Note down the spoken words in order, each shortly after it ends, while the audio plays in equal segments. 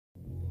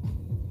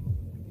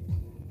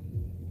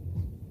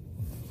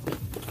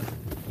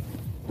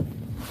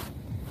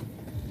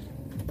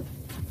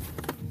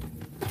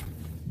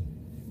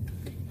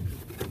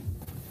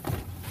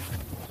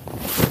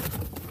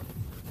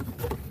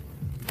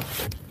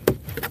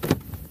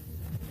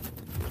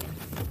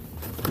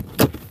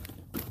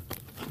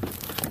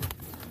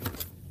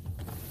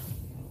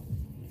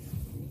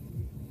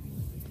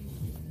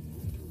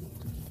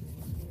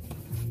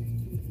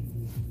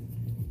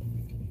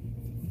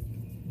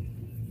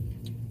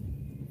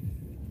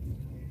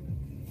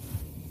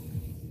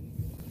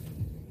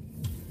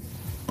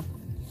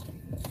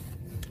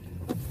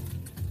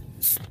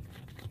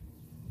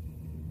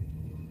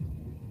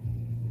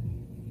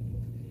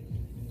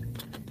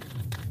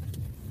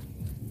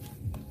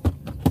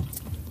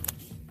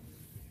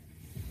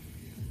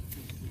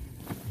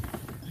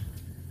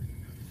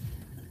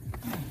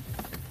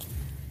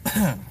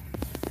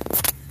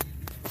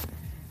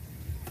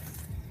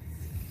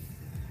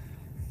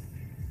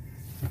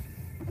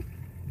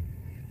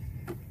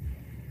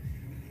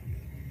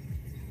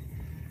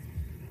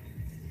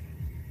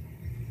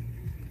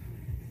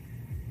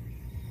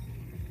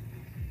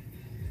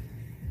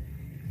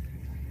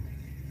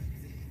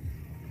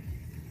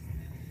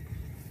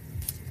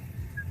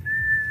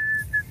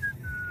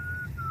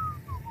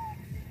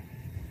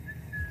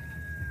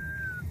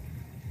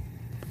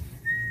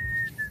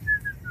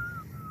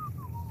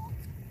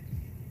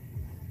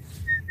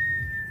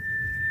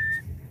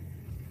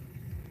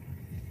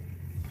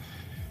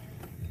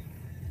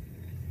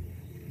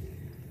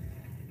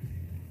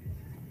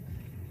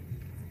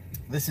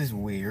This is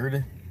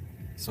weird.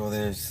 So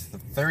there's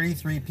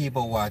 33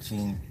 people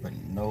watching, but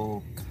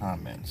no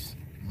comments.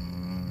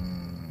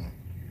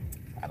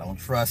 I don't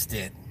trust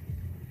it.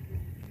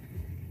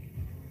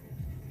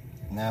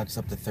 Now it's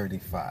up to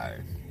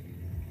 35.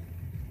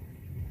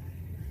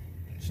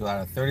 So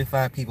out of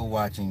 35 people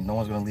watching, no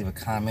one's gonna leave a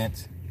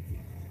comment.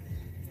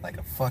 Like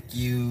a fuck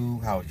you,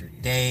 how was your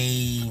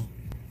day?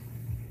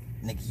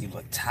 Nigga, you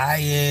look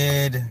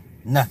tired.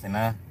 Nothing,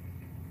 huh?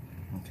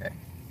 Okay.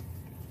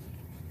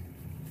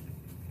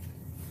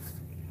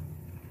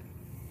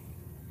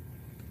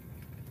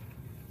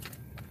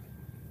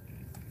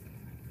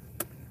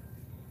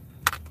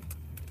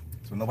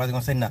 So nobody's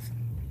gonna say nothing.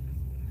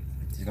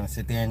 She's gonna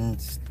sit there and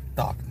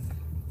talk.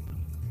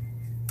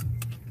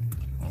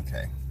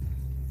 Okay.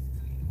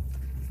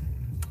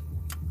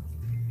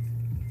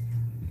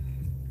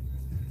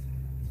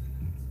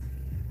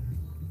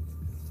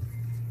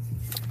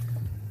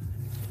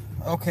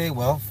 Okay,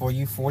 well, for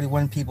you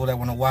 41 people that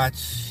want to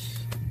watch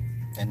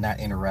and not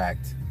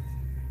interact,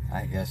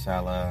 I guess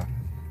I'll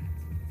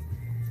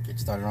get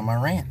started on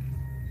my rant.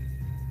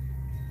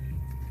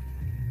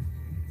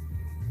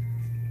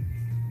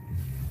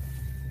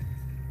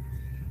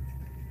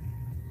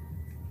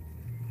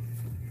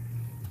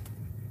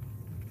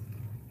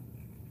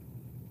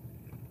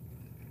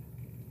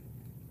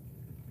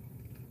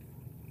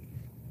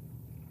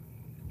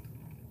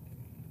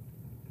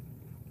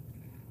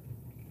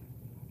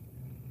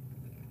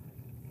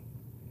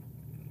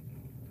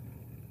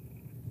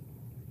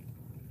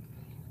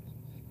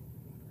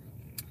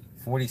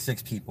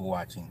 "46 people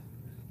watching,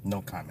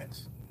 no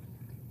comments."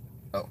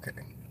 Okay.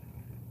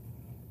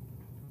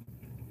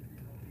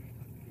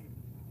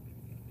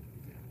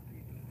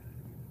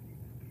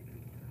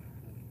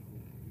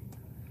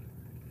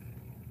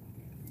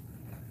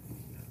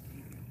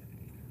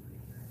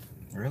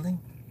 Really?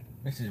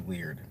 This is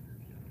weird.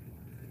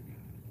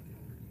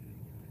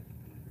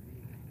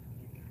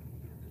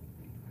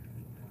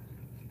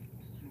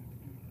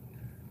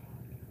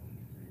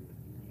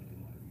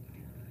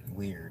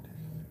 Weird.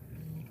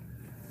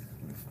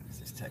 Who the fuck is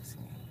this texting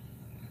me?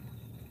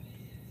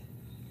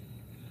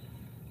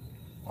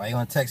 Why are you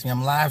gonna text me?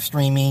 I'm live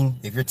streaming.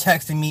 If you're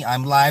texting me,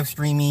 I'm live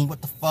streaming.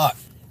 What the fuck?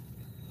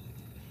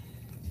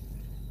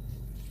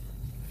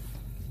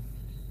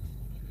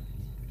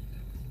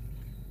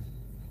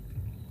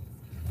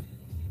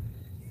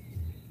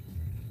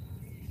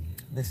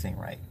 This ain't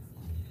right.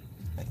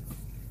 Wait,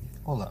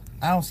 hold up.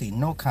 I don't see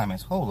no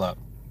comments. Hold up.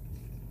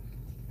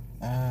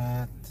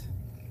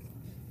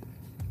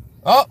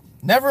 Oh,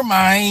 never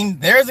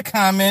mind. There's the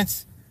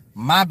comments.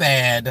 My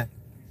bad.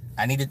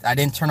 I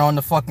didn't turn on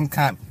the fucking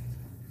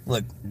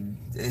Look,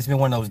 it's been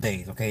one of those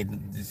days, okay?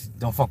 Just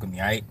don't fuck with me,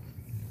 alright?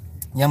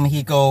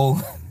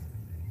 Yamahiko,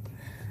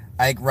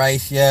 Ike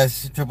Rice,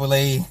 yes.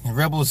 AAA,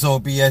 Rebel Soul,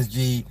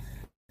 BSG,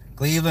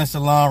 Cleveland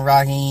Salon,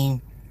 Raheem,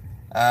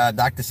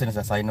 Dr. Sinners,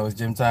 that's how you know it's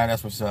gym time.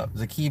 That's what's up.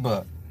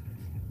 Zakiba,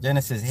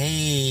 Genesis,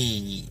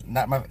 hey,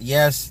 not my,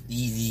 yes,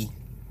 Easy,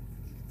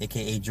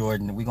 aka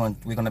Jordan.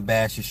 We're gonna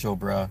bash your show,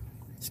 bruh.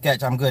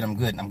 Sketch, I'm good,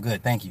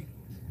 thank you.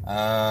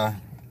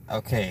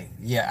 Okay,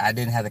 yeah, I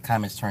didn't have the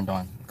comments turned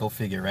on. Go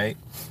figure, right?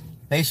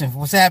 Patient,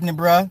 what's happening,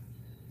 bruh?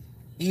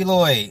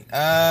 Eloy,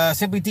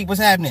 Simply Deep,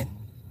 what's happening?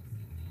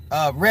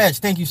 Reg,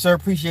 thank you, sir,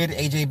 appreciate it.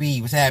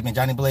 AJB, what's happening?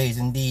 Johnny Blaze,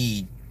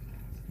 indeed.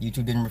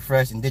 YouTube didn't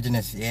refresh.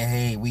 Indigenous, yeah,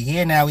 hey, we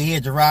here now, we here.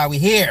 Gerard, we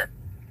here.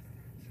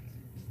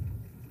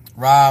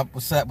 Rob,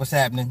 what's up, what's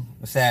happening?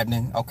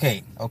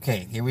 Okay,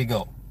 here we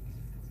go.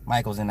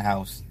 Michael's in the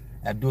house.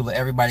 Abdullah,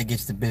 everybody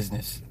gets to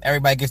business.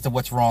 Everybody gets to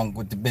what's wrong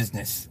with the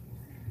business.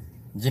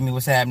 Jimmy,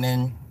 what's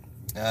happening?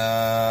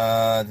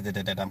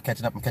 I'm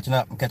catching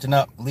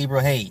up.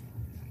 Libra, hey.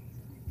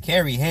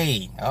 Carrie,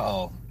 hey.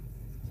 Uh-oh.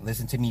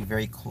 Listen to me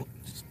very close.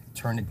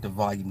 Turn the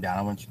volume down. I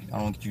don't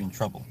want to get you in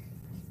trouble.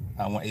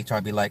 I want HR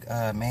to be like,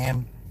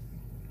 ma'am.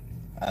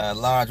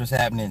 Large, what's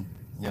happening?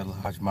 Yo,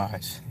 Large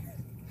Marge.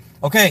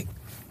 Okay.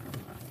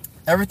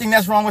 Everything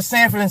that's wrong with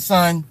Sanford and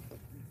Son.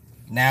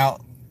 Now,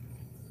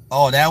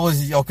 that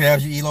was you,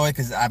 Eloy,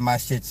 because my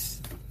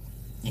shit's,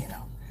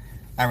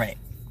 All right.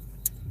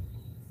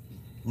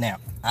 Now,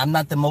 I'm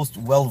not the most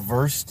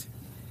well-versed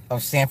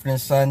of Sanford and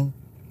Son,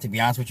 to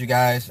be honest with you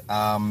guys.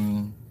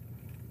 I'm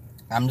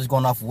just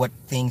going off what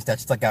things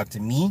that stuck out to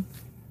me.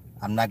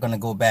 I'm not going to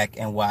go back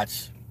and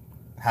watch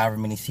however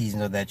many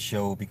seasons of that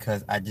show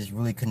because I just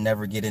really could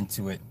never get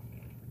into it.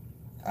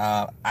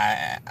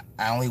 I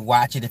only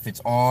watch it if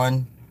it's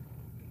on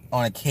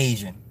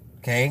occasion.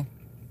 Okay.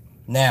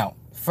 Now,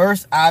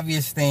 first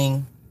obvious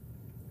thing.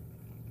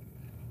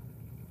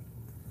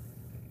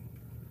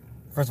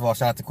 First of all,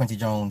 shout out to Quincy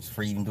Jones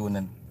for even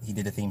doing he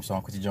did the theme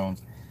song. Quincy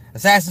Jones,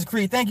 Assassin's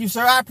Creed. Thank you,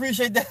 sir. I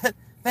appreciate that.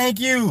 Thank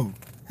you.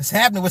 What's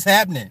happening? What's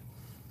happening?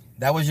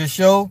 That was your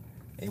show.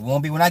 It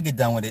won't be when I get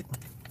done with it.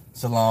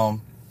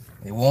 Salam.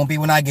 It won't be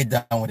when I get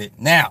done with it.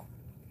 Now,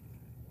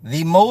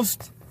 the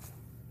most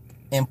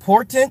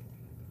important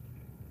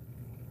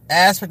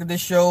aspect of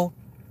this show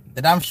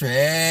that I'm sure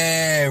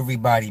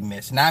everybody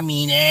missed, and I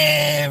mean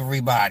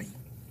everybody,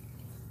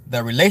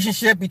 the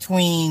relationship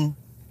between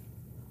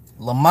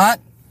Lamont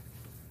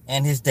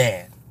and his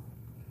dad.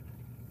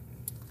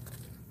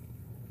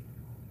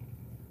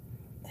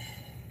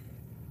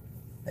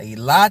 A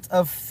lot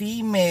of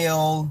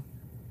female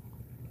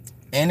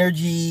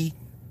energy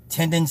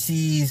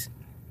tendencies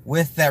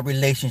with that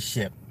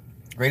relationship.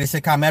 Greatest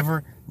sitcom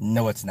ever?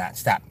 No, it's not.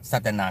 Stop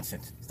that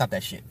nonsense. Stop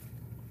that shit.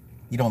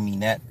 You don't mean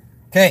that.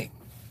 Okay,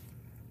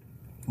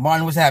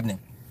 Martin, what's happening?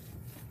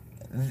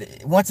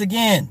 Once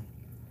again,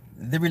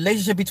 the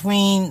relationship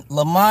between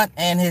Lamont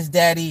and his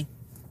daddy,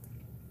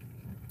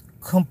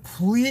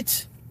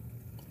 complete.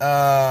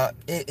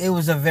 It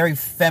was a very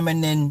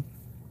feminine.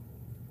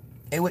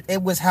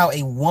 It was how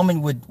a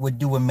woman would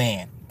do a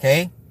man.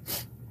 Okay.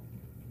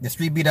 The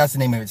Street Beater, that's the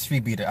name of it,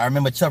 Street Beater. I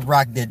remember Chuck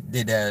Rock took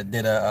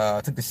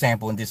the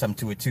sample and did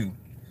something to it too.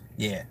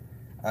 Yeah.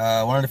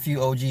 One of the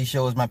few OG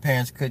shows my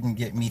parents couldn't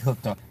get me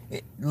hooked on.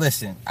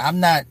 Listen,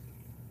 I'm not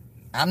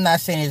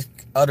saying it's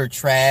utter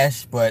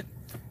trash, but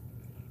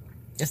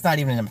it's not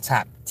even in the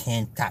top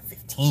 10, top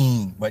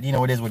 15. But you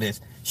know, it is what it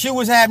is. Shoot,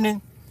 what's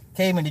happening?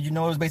 Cayman, did you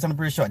know it was based on the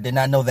British show? I did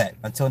not know that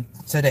until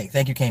today.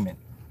 Thank you, Cayman.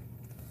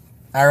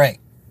 All right.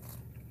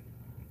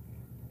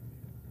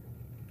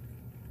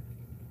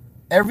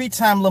 Every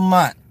time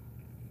Lamont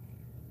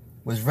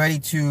was ready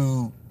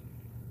to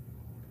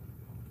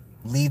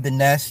leave the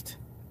nest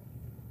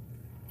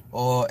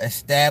or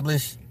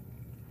establish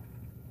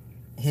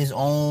his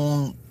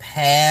own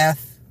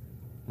path,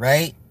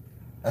 right?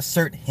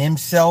 Assert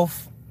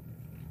himself,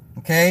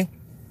 okay?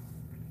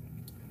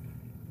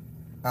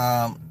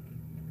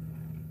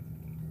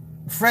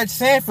 Fred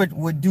Sanford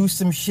would do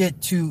some shit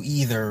to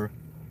either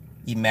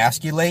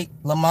emasculate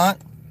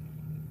Lamont,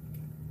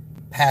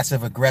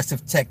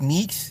 passive-aggressive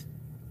techniques.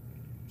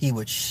 He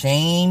would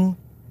shame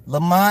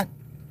Lamont.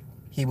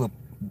 He would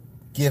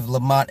give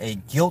Lamont a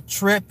guilt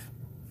trip,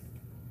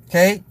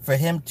 okay, for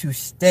him to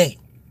stay.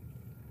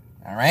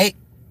 All right?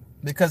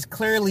 Because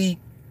clearly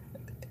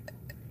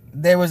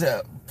there was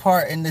a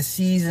part in the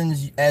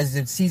seasons, as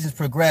the seasons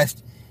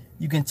progressed,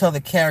 you can tell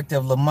the character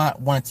of Lamont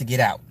wanted to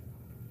get out.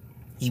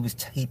 He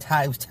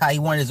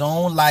wanted his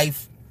own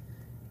life,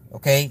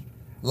 okay?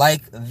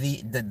 Like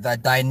the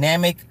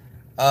dynamic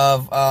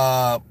of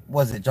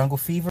was it Jungle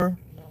Fever?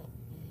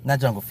 Not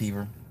Jungle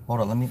Fever. Hold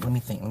on, let me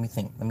think.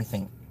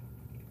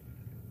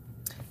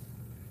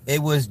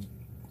 It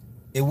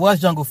was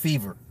Jungle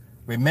Fever.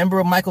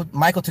 Remember Michael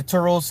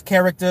Turturro's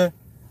character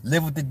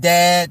lived with the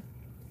dad,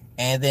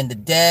 and then the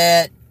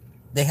dad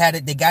they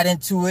got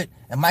into it,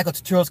 and Michael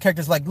Turturro's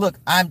character's like, look,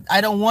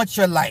 I don't want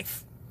your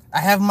life.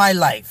 I have my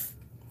life.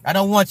 I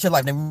don't want your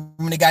life. And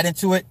when they got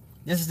into it,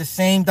 this is the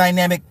same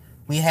dynamic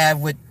we have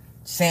with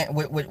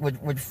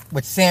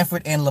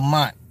Sanford and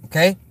Lamont.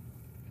 Okay.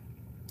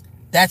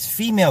 That's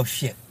female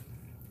shit.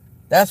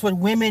 That's what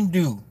women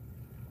do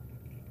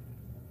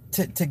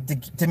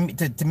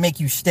to make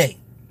you stay,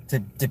 to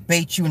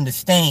debate you into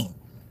staying.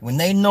 When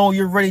they know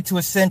you're ready to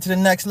ascend to the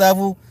next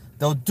level,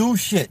 they'll do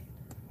shit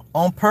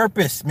on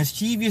purpose,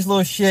 mischievous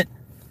little shit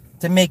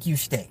to make you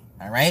stay.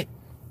 All right.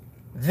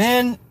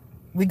 Then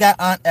we got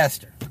Aunt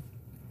Esther.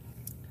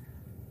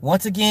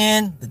 Once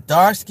again, the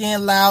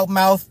dark-skinned,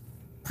 loudmouth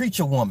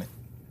preacher woman.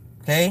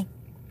 Okay.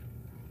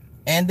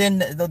 And then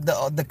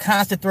the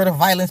constant threat of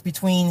violence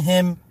between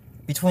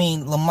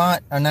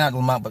Lamont, or not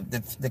Lamont, but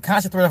the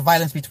constant threat of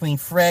violence between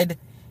Fred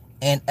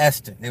and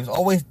Esther. They was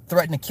always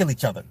threatening to kill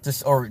each other,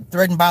 or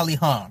threatening bodily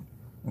harm.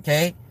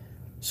 Okay,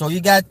 so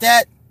you got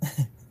that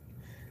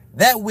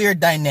that weird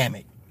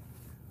dynamic.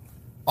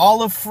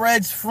 All of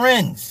Fred's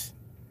friends,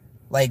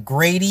 like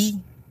Grady,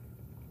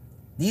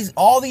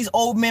 all these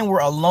old men were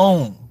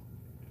alone.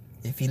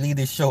 If he leave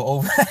this show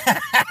over.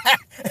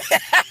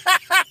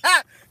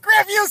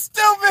 Griff, you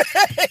stupid!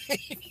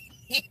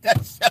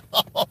 That show.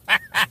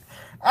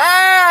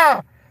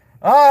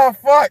 Oh,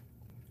 fuck.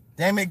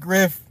 Damn it,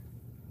 Griff.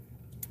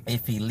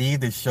 If he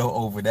leave the show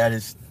over, that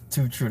is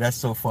too true. That's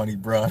so funny,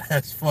 bro.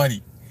 That's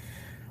funny.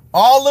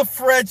 All of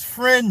Fred's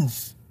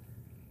friends,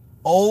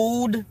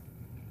 old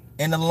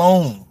and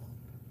alone.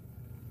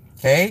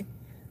 Okay?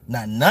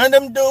 Now, none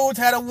of them dudes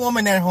had a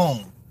woman at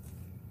home.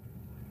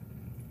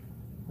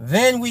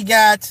 Then we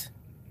got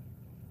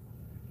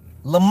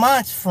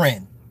Lamont's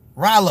friend,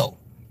 Rollo.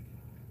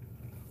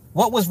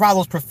 What was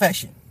Rollo's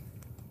profession?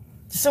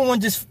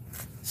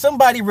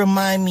 Somebody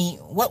remind me,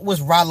 what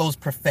was Rollo's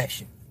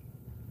profession?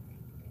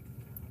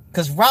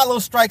 Because Rollo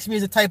strikes me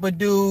as the type of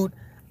dude,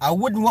 I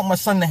wouldn't want my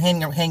son to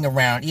hang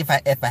around if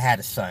I had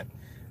a son.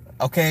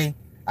 Okay?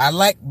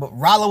 But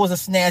Rollo was a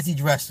snazzy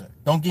dresser.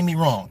 Don't get me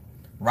wrong.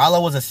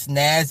 Rollo was a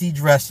snazzy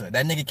dresser.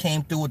 That nigga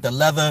came through with the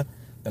leather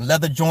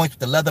joints, with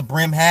the leather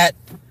brim hat.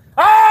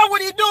 Ah,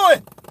 what are you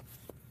doing?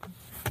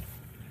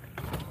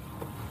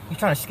 You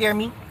trying to scare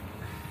me?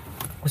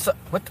 What's up?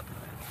 What the?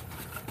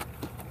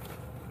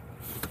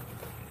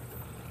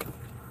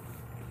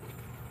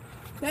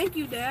 Thank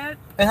you, Dad.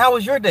 And how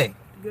was your day?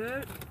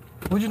 Good.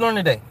 What'd you learn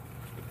today?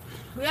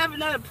 We have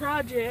another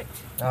project.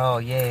 Oh,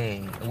 yay.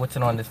 What's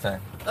it on this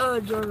time?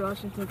 George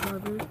Washington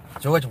Carver.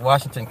 George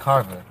Washington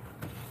Carver.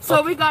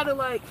 So we gotta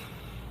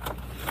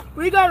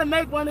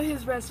make one of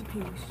his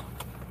recipes.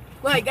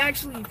 Like,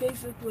 actually,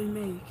 basically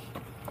make.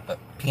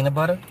 Peanut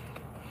butter?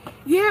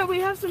 Yeah, we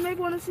have to make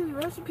one of his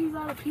recipes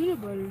out of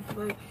peanut butter.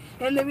 Like,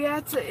 and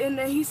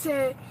then he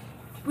said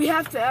we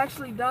have to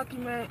actually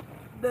document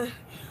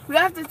we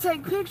have to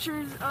take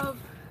pictures of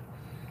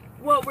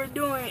what we're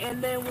doing,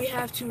 and then we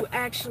have to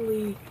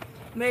actually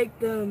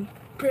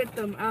print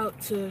them out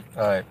to.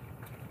 All right.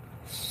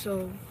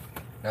 So.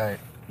 All right.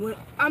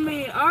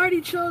 I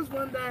already chose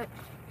one that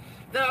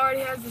already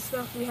has the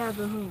stuff we have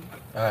at home.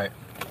 All right.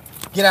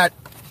 Get out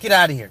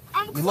of here.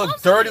 You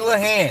look dirty little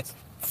hands.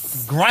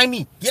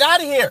 Grimy. Get out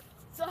of here.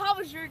 So how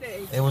was your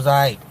day? It was all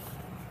right.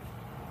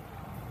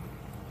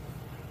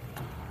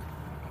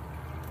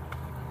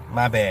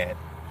 My bad.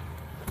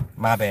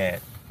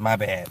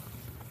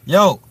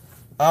 Yo,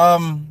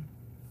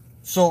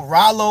 so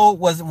Rollo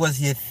was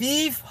he a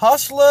thief,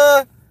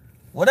 hustler,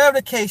 whatever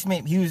the case may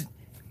be.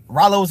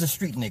 Rollo was a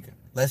street nigga.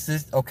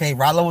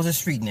 Rollo was a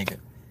street nigga.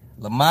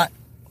 Lamont,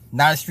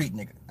 not a street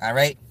nigga. All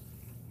right.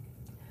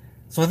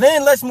 So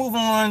then let's move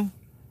on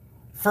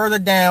further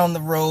down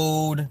the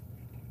road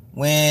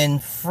when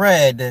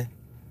Fred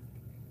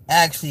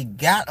actually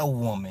got a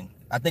woman.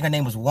 I think her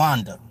name was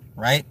Wanda,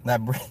 right?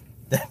 That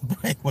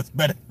break was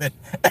better than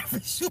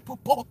every Super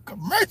Bowl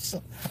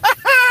commercial.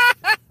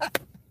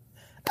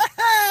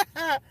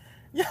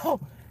 Yo,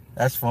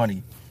 that's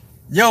funny.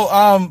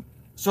 Yo,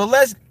 so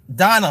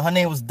Donna, her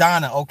name was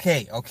Donna.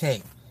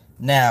 Okay.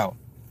 Now,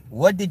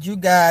 what did you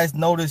guys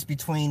notice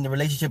between the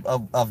relationship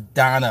of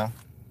Donna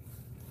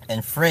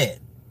and Fred?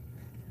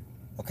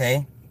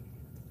 Okay.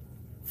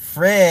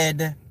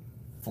 Fred,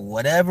 for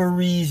whatever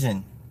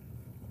reason,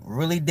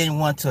 really didn't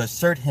want to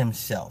assert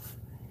himself.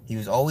 He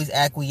was always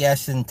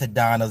acquiescing to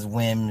Donna's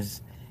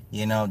whims.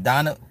 You know,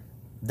 Donna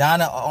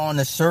on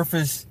the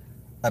surface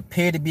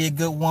appeared to be a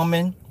good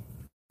woman,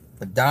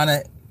 but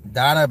Donna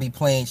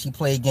she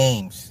played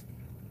games.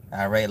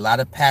 All right, a lot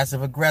of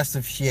passive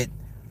aggressive shit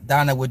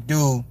Donna would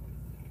do,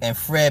 and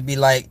Fred be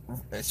like,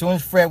 as soon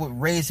as Fred would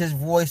raise his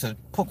voice or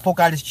poke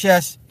out his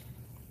chest,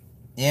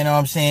 you know what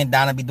I'm saying,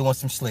 Donna be doing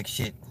some slick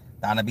shit.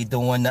 Donna be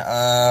doing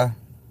the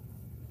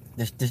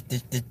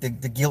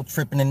guilt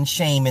tripping and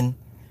shaming,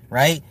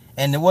 right?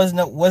 And there wasn't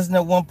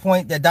at one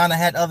point that Donna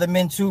had other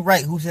men too,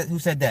 right? Who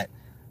said that?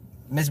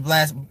 Miss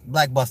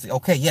Blackbuster.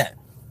 Okay, yeah.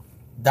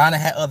 Donna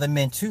had other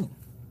men too,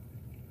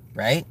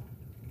 right?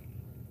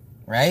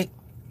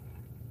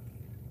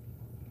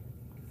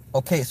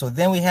 Okay, so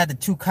then we had the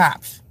two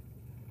cops.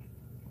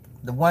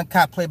 The one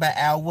cop played by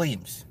Al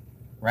Williams,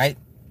 right?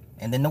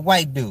 And then the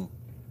white dude.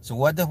 So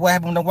what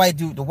happened when the white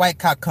dude, the white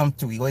cop come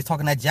through? He always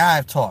talking that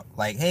jive talk.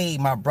 Like, hey,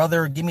 my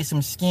brother, give me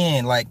some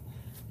skin. Like,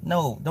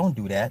 no, don't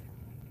do that.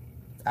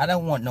 I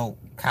don't want no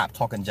cop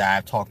talking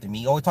jive talk to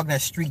me. Always talking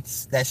that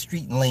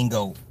street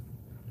lingo.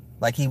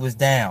 Like he was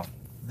down.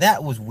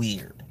 That was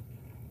weird.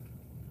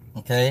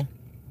 Okay?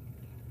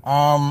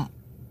 Like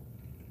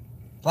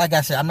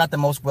I said, I'm not the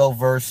most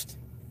well-versed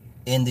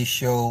in this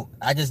show.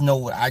 I just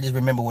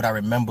remember what I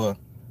remember.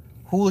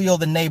 Julio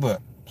the neighbor,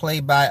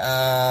 played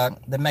by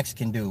the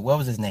Mexican dude. What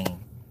was his name?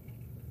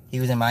 He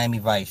was in Miami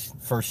Vice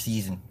first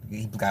season.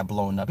 He got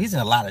blown up. He's in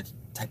a lot of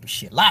type of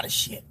shit. Lot of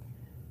shit.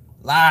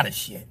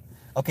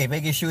 Okay,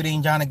 Vegas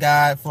shooting, John the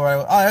God,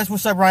 Florida. Oh, that's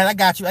what's up, Ryan. I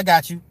got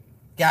you.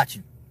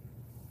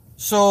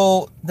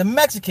 So the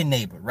Mexican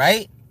neighbor,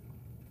 right,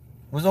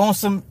 was on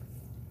some.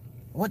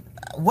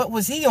 What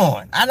was he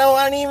on? I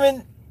don't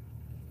even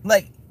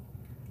like.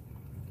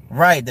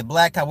 Right, the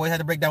black cop always had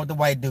to break down with the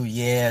white dude.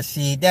 Yeah,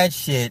 see that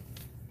shit.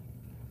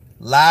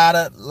 Lot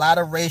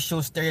of racial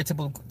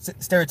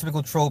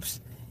stereotypical tropes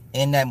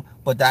in that.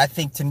 But I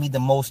think to me the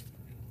most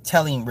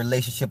telling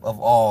relationship of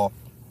all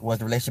was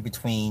the relationship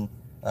between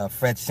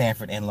Fred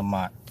Sanford and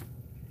Lamont.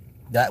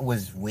 That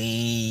was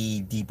way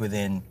deeper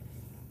than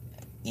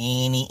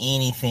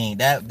anything.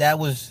 That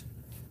was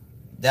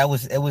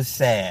it was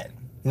sad.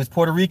 He was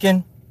Puerto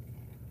Rican.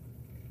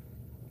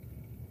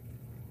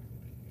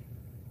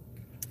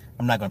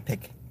 I'm not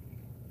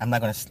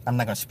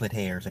gonna split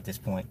hairs at this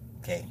point.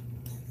 Okay.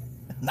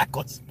 I'm not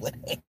gonna split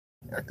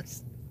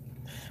hairs.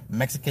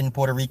 Mexican,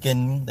 Puerto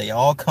Rican, they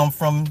all come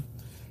from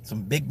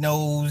some big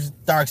nose,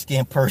 dark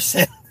skinned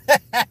person.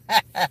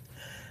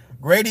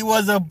 Grady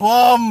was a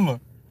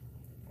bum.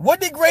 What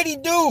did Grady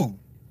do?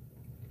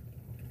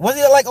 Was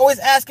he like always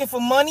asking for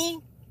money?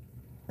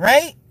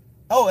 Right?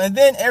 Oh, and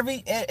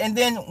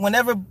then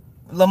whenever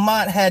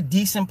Lamont had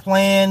decent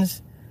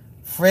plans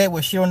Fred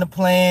would share on the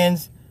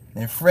plans,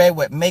 and Fred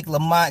would make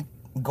Lamont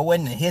go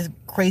into his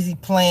crazy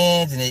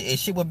plans, and it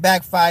shit would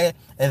backfire.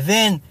 And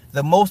then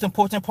the most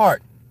important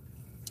part,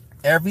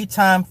 every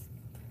time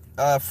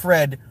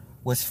Fred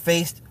was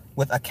faced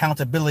with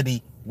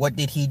accountability, what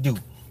did he do?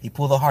 He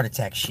pulled a heart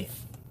attack shit.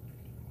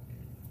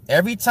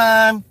 Every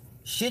time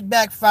shit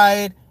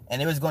backfired,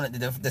 and it was going to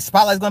the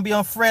spotlight's going to be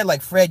on Fred.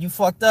 Like, Fred, you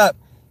fucked up.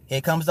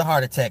 Here comes the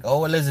heart attack.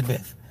 Oh,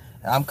 Elizabeth,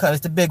 it's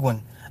the big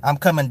one. I'm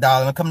coming,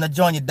 darling. I'm coming to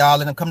join you,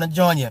 darling. I'm coming to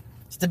join you.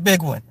 It's the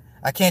big one.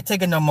 I can't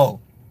take it no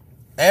more.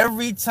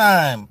 Every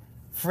time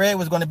Fred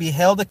was going to be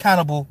held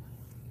accountable,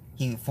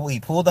 he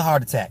pulled the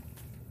heart attack.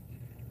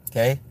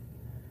 Okay.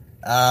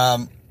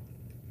 A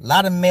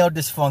lot of male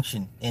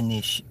dysfunction in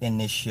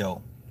this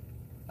show.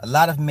 A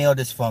lot of male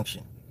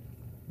dysfunction.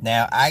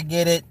 Now, I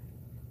get it.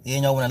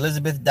 You know, when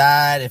Elizabeth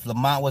died, if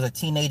Lamont was a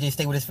teenager, he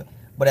stayed with his...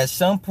 But at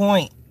some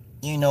point,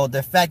 you know,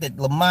 the fact that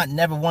Lamont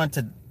never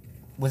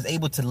was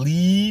able to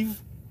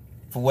leave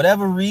for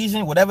whatever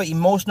reason, whatever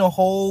emotional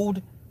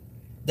hold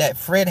that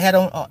Fred had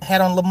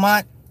on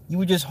Lamont, you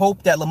would just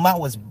hope that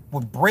Lamont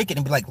would break it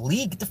and be like,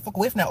 "Lee, get the fuck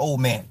away from that old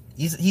man.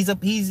 He's a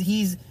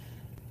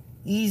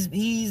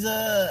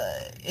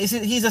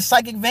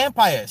psychic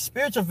vampire,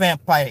 spiritual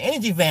vampire,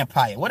 energy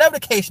vampire, whatever the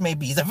case may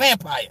be. He's a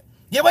vampire.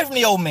 Get away from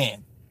the old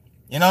man."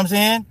 You know what I'm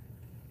saying?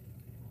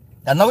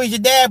 I know he's your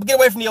dad, but get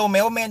away from the old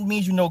man. Old man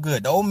means you no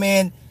good. The old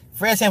man,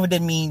 Fred Sanford,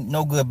 didn't mean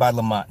no good by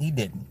Lamont. He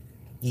didn't.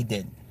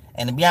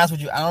 And to be honest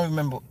with you, I don't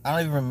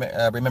even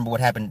remember what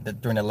happened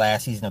during the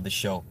last season of the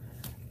show.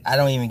 I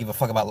don't even give a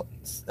fuck about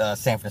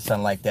Sanford and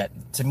Son like that.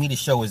 To me, the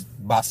show is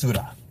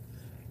basura.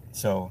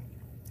 So,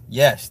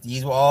 yes,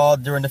 these were all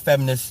during the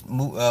feminist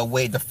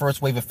wave, the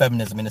first wave of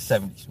feminism in the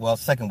 70s. Well,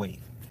 second wave.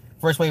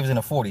 First wave was in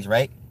the 40s,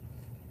 right?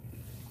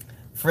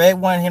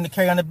 Fred wanted him to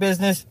carry on the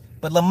business,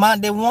 but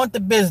Lamont didn't want the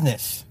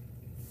business.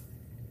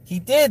 He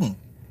didn't.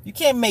 You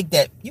can't make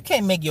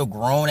your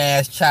grown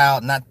ass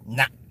child not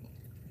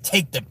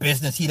take the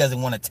business he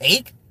doesn't want to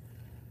take.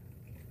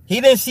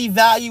 He didn't see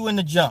value in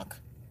the junk.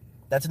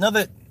 That's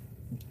another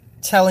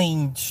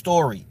telling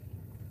story.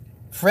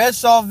 Fred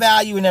saw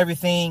value in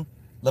everything.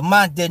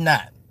 Lamont did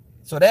not.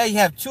 So there you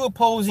have two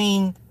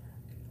opposing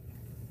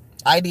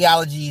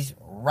ideologies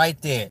right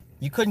there.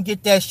 You couldn't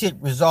get that shit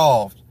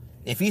resolved.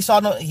 If he saw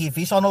no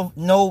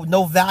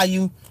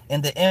value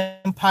in the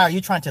empire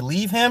you're trying to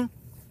leave him,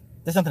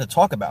 there's something to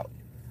talk about.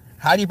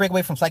 How do you break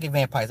away from psychic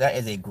vampires? That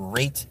is a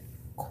great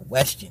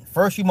question.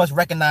 First, you must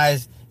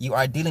recognize you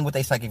are dealing with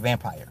a psychic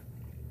vampire.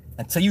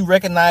 Until you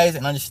recognize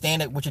and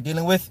understand what you're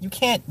dealing with, you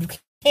can't.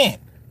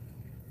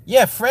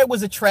 Yeah, Fred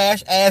was a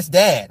trash ass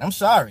dad. I'm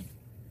sorry.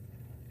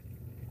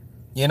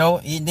 You know,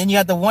 and then you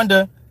have to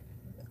wonder.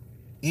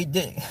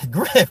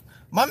 Griff,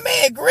 my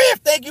man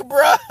Griff, thank you,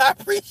 bro. I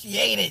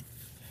appreciate it.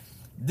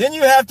 Then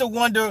you have to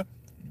wonder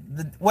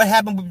what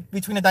happened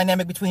between the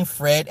dynamic between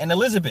Fred and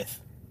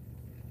Elizabeth,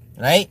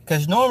 right?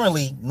 Because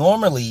normally,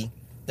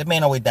 the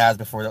man always dies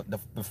before the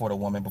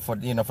woman. For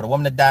the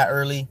woman to die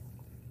early,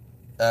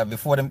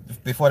 before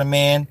the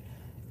man,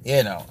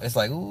 you know, it's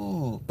like,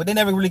 ooh. But they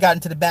never really got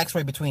into the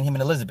backstory between him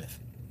and Elizabeth,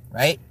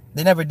 right?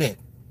 They never did.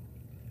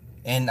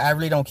 And I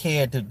really don't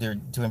care to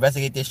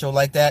investigate this show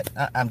like that.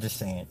 I'm just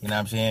saying, you know what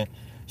I'm saying?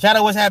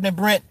 Shadow, what's happening,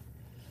 Brent?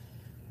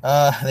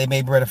 They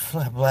made bread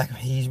of black.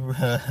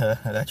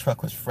 That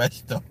truck was fresh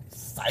though.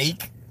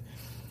 Psych.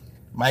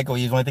 Michael,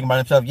 he's only thinking about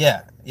himself.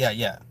 Yeah.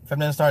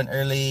 Feminism started in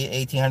early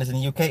 1800s in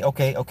the UK.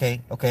 Okay.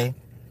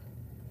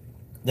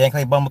 Dan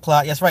Clay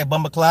Bumbleclot. Yes, right,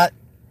 Bumbleclot.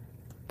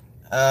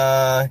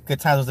 Good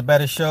Times was a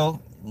better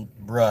show.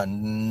 Bruh,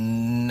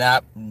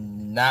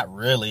 not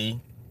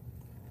really.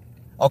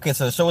 Okay,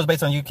 so the show was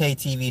based on UK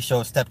TV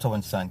show Steptoe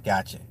and Son.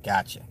 Gotcha.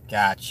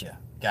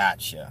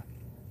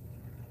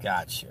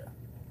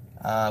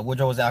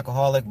 Woodrow was an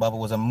alcoholic. Bubba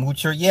was a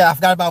moocher. Yeah, I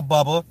forgot about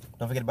Bubba.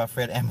 Don't forget about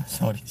Fred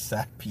Amazoni's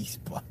side piece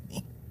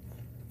bunny.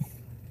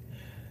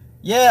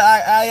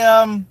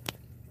 Yeah,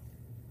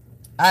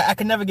 I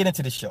could never get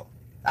into the show.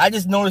 I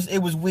just noticed it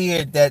was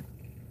weird that,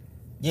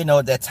 you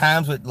know, that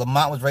times when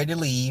Lamont was ready to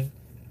leave,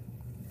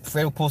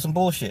 Fred would pull some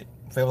bullshit.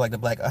 Fred was like the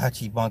black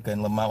Archie Bunker,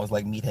 and Lamont was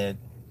like Meathead.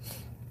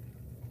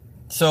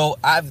 So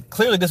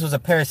clearly this was a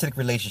parasitic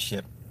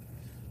relationship.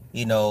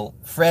 You know,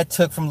 Fred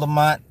took from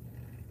Lamont.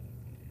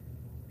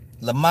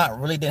 Lamont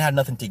really didn't have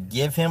nothing to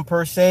give him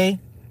per se,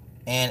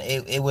 and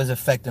it was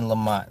affecting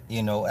Lamont.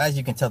 You know, as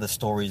you can tell, the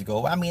stories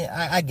go. I mean,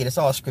 I get it's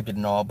all scripted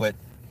and all, but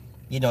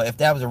you know, if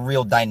that was a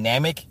real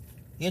dynamic,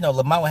 you know,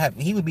 Lamont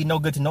would be no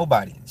good to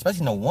nobody,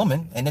 especially no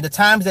woman. And in the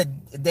times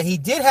that he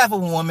did have a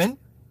woman,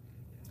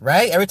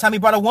 right? Every time he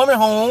brought a woman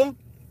home,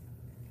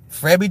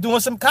 Fred be doing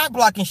some cock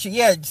blocking shit.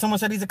 Yeah, someone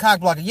said he's a cock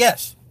blocker.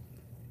 Yes.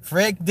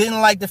 Fred didn't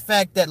like the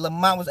fact that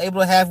Lamont was able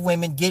to have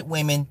women, get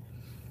women,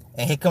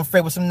 and here come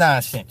Fred with some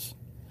nonsense.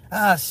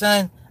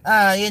 Son,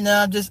 you know,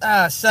 I'm just,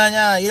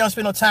 son, you don't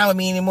spend no time with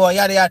me anymore,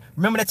 yada, yada.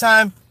 Remember that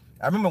time?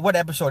 I remember what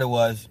episode it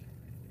was.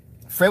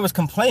 Fred was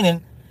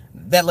complaining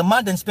that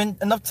Lamont didn't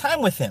spend enough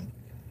time with him.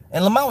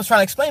 And Lamont was trying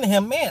to explain to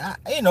him, man,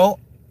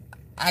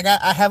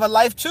 I have a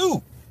life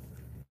too.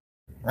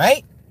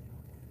 Right?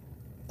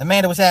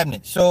 Amanda, what's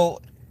happening?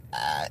 So,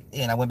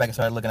 and I went back and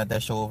started looking at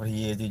that show over the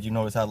years. Did you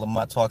notice how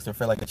Lamont talks to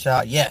her like a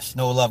child? Yes.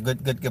 No love.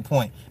 Good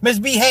point. Miss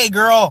B, hey,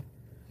 girl.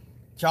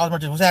 Charles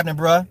Merchant, what's happening,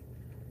 bruh?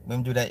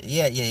 Women do that.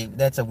 Yeah.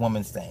 That's a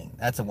woman's thing.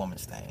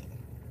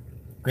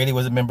 Grady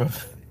was a member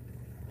of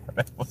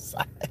Rebel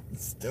Side.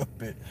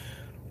 Stupid.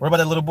 What about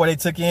that little boy they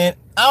took in?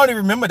 I don't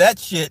even remember that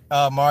shit,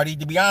 Marty.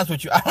 To be honest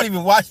with you, I don't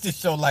even watch this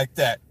show like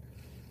that.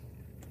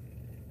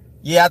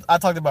 Yeah, I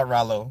talked about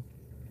Rollo.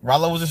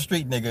 Rollo was a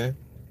street nigga.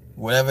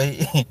 Whatever,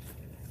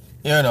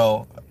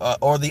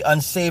 or the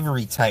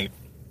unsavory type,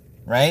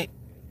 right?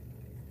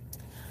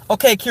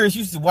 Okay, Curious,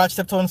 you used to watch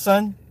Steptoe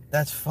Son?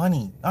 That's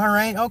funny. All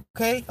right,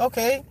 okay.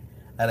 I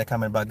had a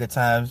comment about good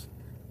times.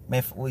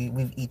 Man,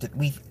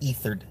 we've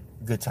ethered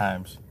good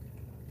times.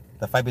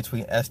 The fight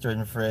between Esther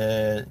and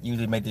Fred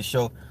usually make the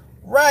show.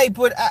 Right,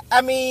 but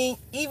I mean,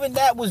 even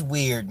that was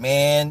weird,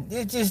 man.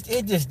 It just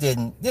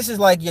didn't. This is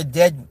like your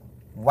dead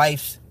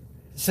wife's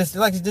sister.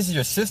 Like, this is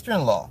your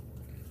sister-in-law,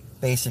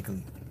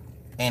 basically.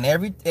 And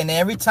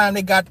every time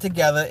they got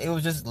together, it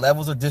was just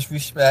levels of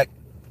disrespect.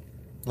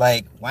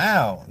 Like,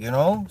 wow,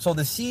 So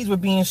the seeds were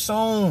being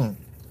sown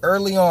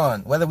early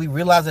on, whether we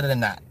realize it or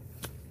not.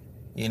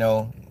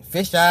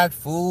 Fish-eyed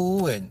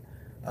fool, and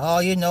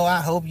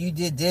I hope you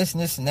did this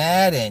and this and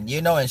that, and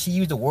and she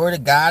used the word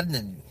of God,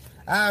 and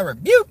I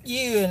rebuke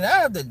you,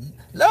 and the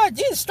Lord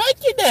didn't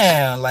strike you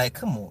down. Like,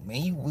 come on,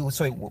 man. We're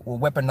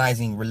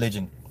weaponizing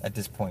religion at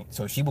this point.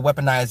 So she would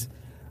weaponize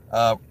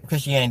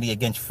Christianity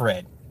against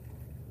Fred.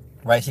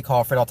 Right? She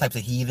called Fred all types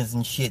of heathens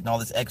and shit and all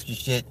this extra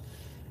shit.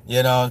 Put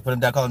him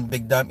down, call him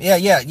big dumb.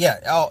 Yeah.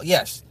 Oh,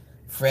 yes.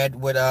 Fred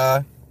would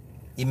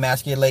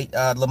emasculate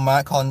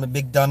Lamont, call him a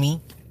big dummy.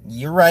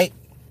 You're right.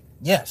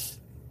 Yes.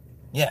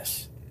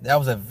 That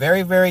was a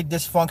very, very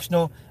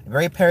dysfunctional,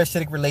 very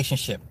parasitic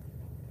relationship.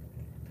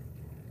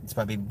 It's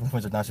probably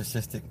boomers are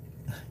narcissistic.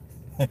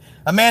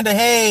 Amanda,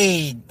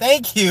 hey,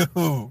 thank you.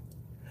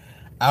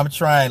 I'm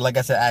trying. Like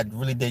I said, I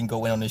really didn't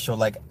go in on this show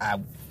like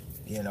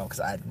because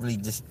I really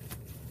just,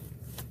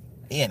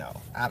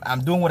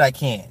 I'm doing what I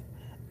can.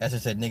 As I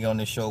said, nigga on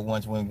this show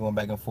once when going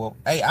back and forth.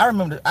 Hey, I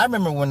remember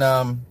when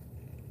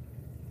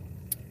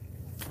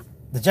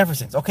the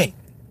Jeffersons. Okay,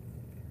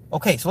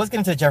 so let's get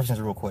into the Jeffersons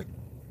real quick.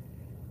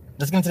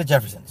 I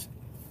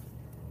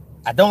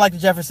don't like the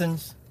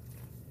Jeffersons.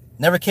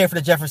 Never cared for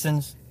the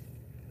Jeffersons.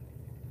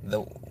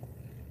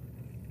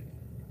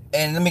 And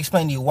let me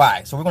explain to you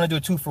why. So we're going to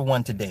do a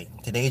 2-for-1 today.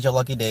 Today is your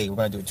lucky day. We're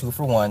going to do a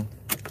 2-for-1.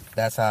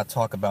 That's how I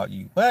talk about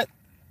you. But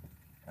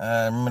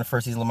remember the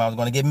first season, Lamont was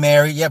going to get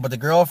married. Yeah, but the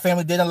girl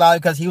family didn't allow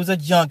it because he was a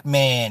junk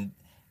man.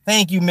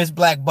 Thank you, Miss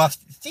Black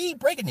Buster. See,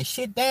 breaking this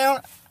shit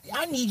down.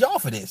 I need y'all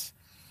for this.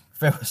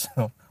 Fred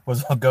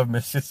was on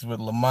government assistance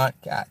with Lamont.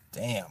 God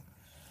damn.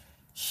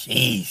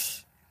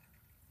 Jeez.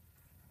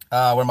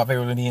 One of my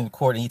favorites when he in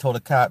court and he told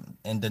a cop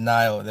in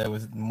denial there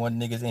was more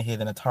niggas in here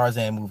than a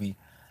Tarzan movie.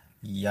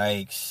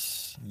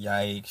 Yikes.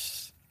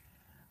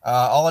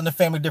 All in the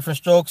Family, Different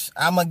Strokes.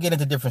 I'm gonna get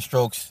into Different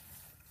Strokes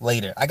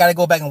later. I gotta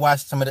go back and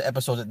watch some of the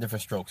episodes of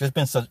Different Strokes. It's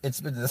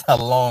been a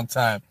long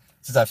time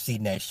since I've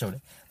seen that show.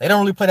 They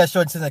don't really play that show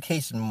in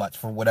syndication much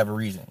for whatever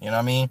reason. You know what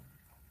I mean?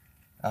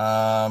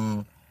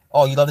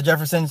 Oh, you love the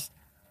Jeffersons?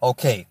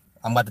 Okay,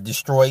 I'm about to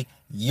destroy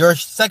your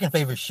second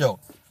favorite show.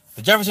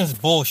 The Jeffersons is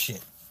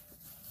bullshit.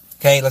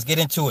 Okay, let's get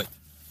into it.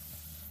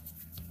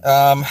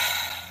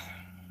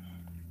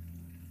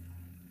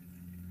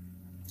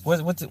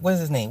 What's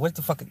his name? What's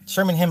the fucking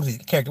Sherman Hemsley's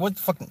character? What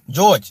the fucking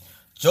George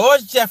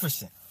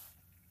Jefferson,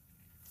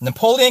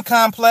 Napoleon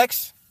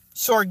complex,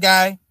 short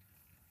guy.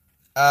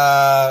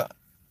 Okay,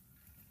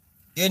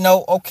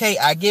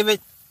 I give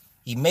it.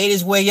 He made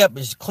his way up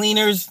as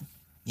cleaners.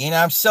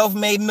 I'm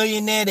self-made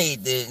millionaire.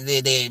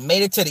 They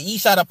made it to the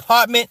East Side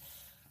apartment.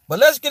 But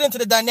let's get into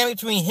the dynamic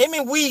between him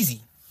and Weezy.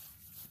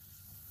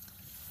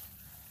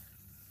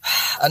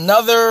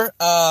 Another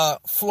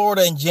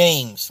Florida and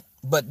James.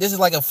 But this is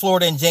like a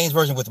Florida and James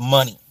version with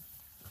money.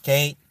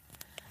 Okay?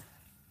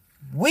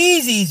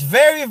 Weezy's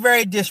very,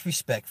 very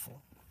disrespectful.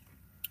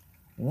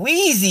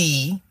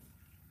 Weezy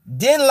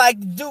didn't like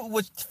to do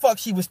what the fuck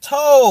she was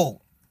told.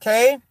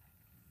 Okay?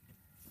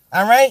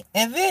 Alright?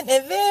 And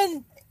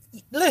then,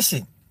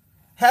 listen.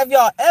 Have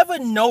y'all ever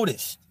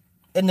noticed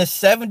in the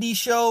 70s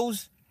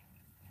shows,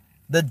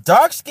 the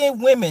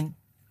dark-skinned women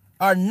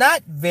are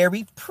not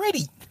very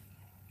pretty?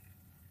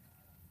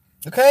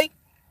 Okay?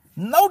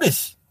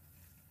 Notice.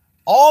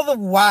 All the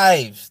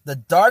wives, the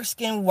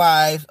dark-skinned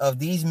wives of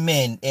these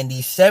men in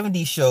these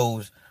 70s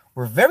shows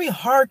were very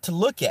hard to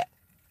look at.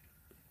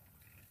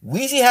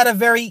 Weezy had a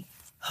very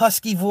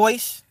husky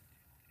voice.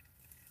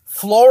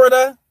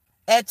 Florida,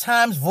 at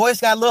times,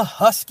 voice got a little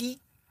husky.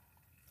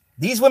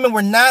 These women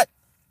were not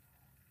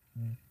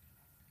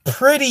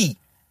pretty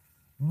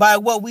by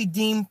what we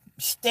deem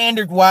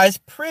standard-wise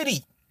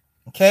pretty.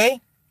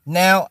 Okay?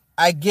 Now,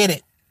 I get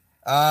it.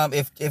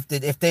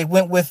 If they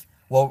went with,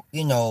 well,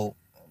 we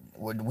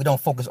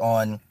don't focus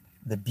on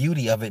the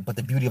beauty of it, but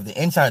the beauty of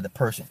the inside of the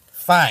person.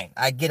 Fine,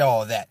 I get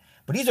all that.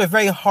 But these are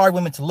very hard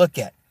women to look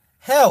at.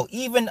 Hell,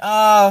 even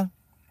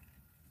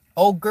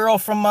Old girl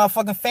from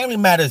fucking Family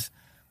Matters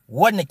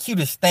wasn't the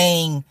cutest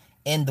thing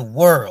in the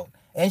world.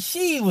 And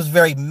she was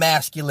very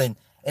masculine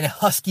and a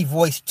husky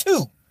voice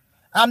too.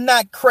 I'm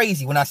not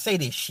crazy when I say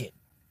this shit.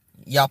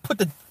 Y'all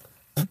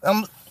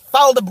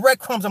follow the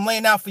breadcrumbs I'm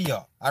laying out for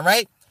y'all. All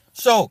right?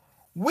 So,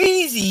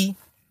 Weezy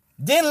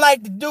didn't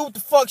like to do what the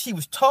fuck she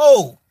was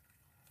told.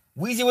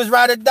 Weezy was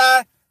ride or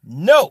die?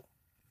 No.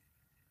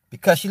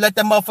 Because she let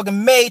that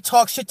motherfucking maid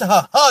talk shit to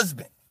her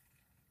husband.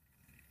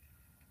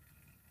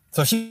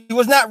 So she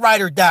was not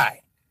ride or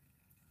die.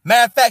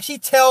 Matter of fact, she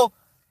tell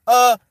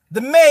the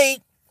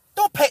maid,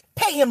 don't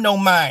pay him no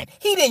mind.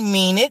 He didn't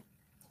mean it.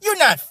 You're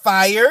not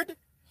fired.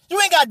 You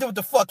ain't got to do what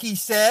the fuck he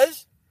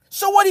says.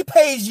 So what he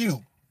pays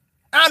you?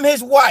 I'm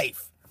his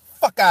wife.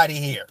 Fuck out of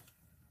here.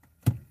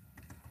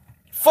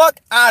 Fuck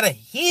out of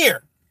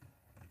here.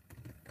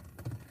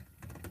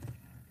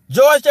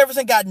 George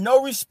Jefferson got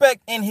no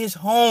respect in his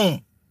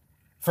home.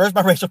 First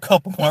biracial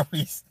couple,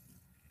 Maurice.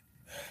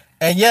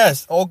 And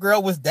yes, old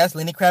girl that's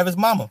Lenny Kravitz's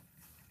mama.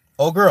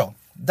 Old girl,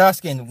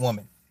 dark-skinned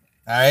woman.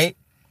 All right,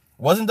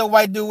 wasn't the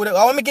white dude with it.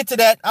 Oh, let me get to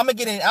that. I'm gonna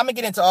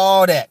get into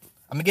all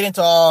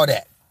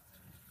that.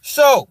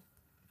 So,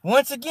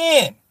 once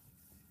again,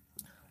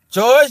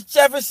 George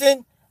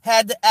Jefferson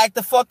had to act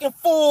a fucking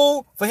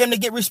fool for him to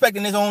get respect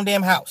in his own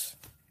damn house.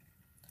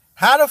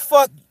 How the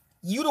fuck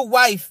you the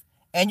wife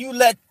and you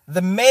let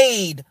the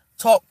maid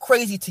talk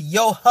crazy to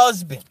your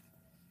husband,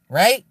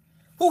 right?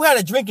 Who had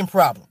a drinking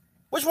problem?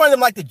 Which one of them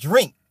liked to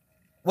drink?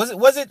 Was it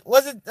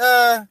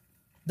the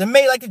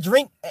maid like to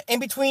drink in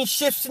between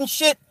shifts and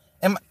shit?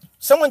 And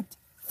someone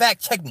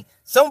fact check me.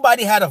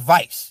 Somebody had a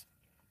vice.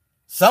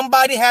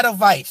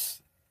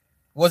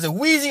 Was it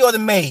Weezy or the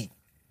maid?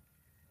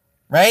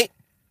 Right?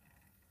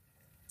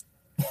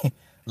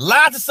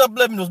 Lots of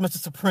subliminals, Mr.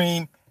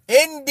 Supreme.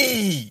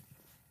 Indeed.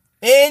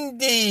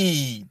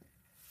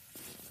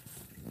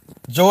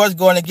 George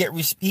going to get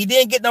he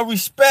didn't get no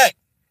respect.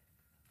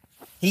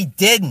 He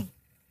didn't.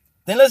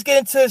 Then let's get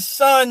into his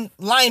son,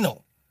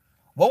 Lionel.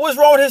 What was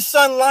wrong with his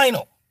son,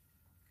 Lionel?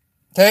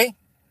 Okay?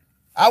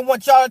 I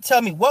want y'all to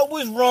tell me what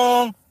was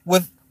wrong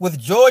with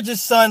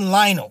George's son,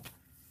 Lionel.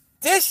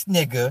 This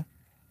nigga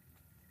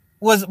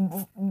was,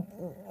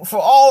 for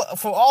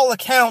all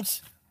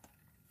accounts,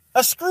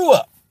 a screw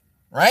up.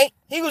 Right?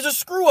 He was a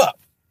screw up.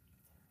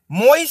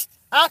 Moist,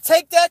 I'll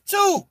take that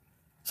too.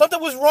 Something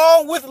was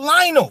wrong with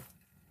Lionel.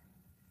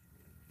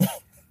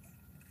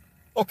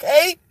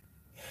 Okay?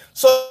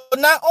 So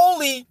not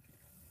only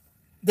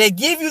they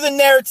give you the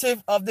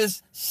narrative of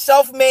this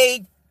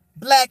self-made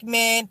black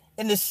man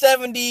in the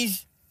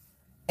 70s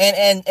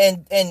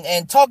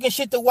and talking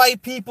shit to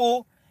white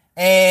people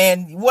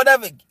and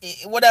whatever,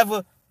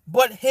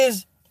 but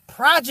his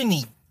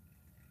progeny.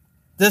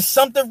 There's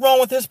something wrong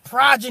with his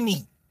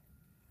progeny.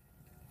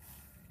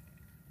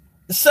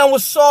 The son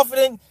was softer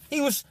than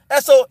he was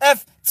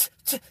SOF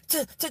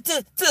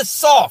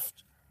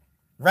soft,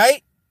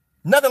 right?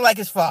 Nothing like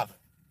his father.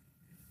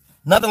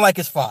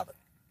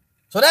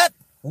 So that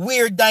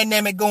weird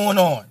dynamic going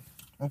on,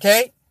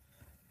 okay?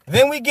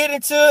 Then we get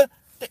into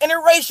the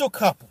interracial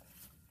couple,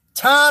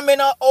 Tom and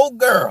our old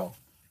girl,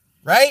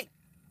 right?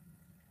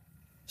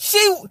 She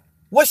too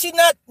was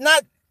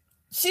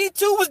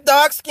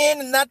dark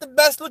skinned and not the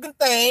best looking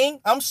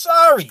thing. I'm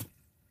sorry,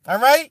 all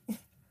right?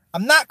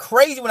 I'm not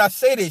crazy when I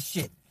say this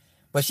shit,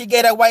 but she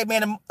gave that white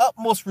man the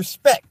utmost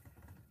respect,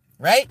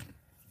 right?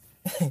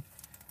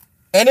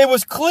 And it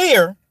was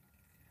clear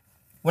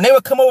when they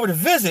would come over to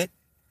visit,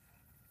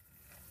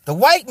 the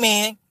white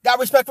man got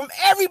respect from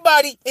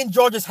everybody in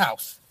George's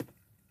house.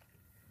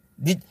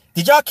 Did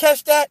y'all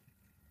catch that?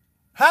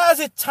 How is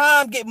it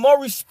Tom get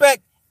more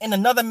respect in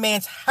another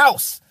man's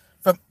house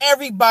from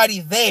everybody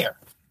there?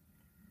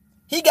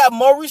 He got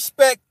more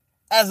respect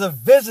as a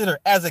visitor,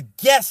 as a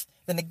guest,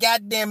 than the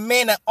goddamn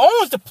man that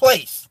owns the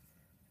place.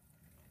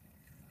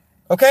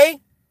 Okay?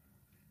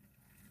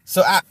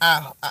 So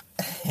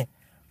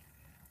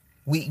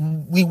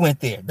we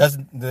went there.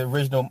 Doesn't the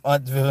original man,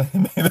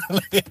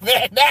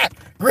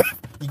 Griff,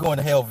 you going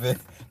to hell, Vic.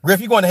 Griff,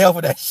 you going to hell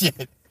for that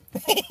shit.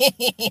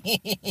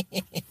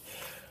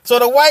 So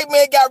the white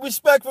man got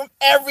respect from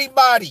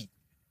everybody.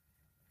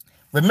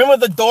 Remember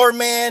the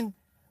doorman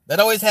that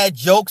always had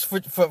jokes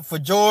for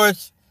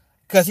George?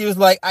 Because he was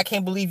like, I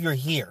can't believe you're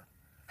here.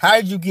 How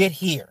did you get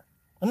here?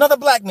 Another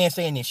black man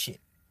saying this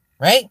shit,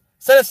 right?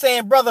 Instead of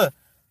saying, brother,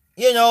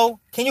 can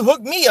you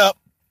hook me up?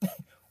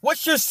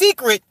 What's your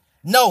secret?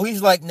 No,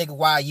 he's like, nigga,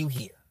 why are you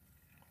here?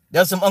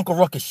 That's some Uncle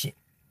Ruckus shit,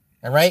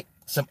 all right?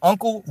 Some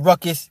Uncle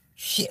Ruckus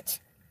shit,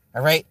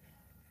 all right?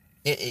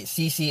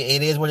 CC,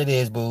 it is what it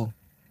is, boo.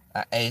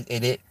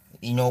 The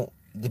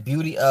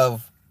beauty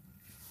of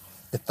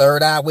the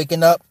third eye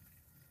waking up,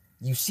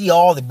 you see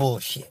all the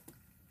bullshit,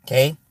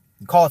 okay?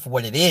 You call it for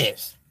what it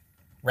is.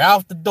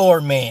 Ralph the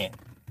doorman.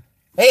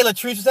 Hey,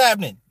 Latrice, what's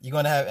happening? You're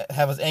going to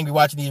have us angry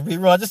watching these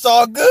reruns? It's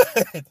all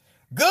good.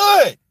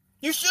 Good.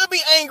 You should be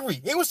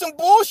angry. It was some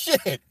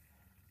bullshit.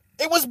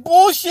 It was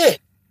bullshit.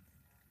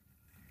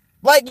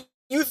 Like,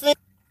 you think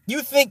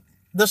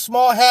the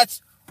small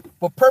hats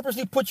will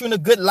purposely put you in a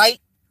good light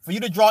for you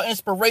to draw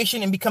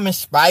inspiration and become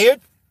inspired?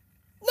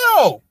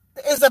 No.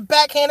 It's a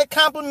backhanded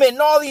compliment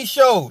in all these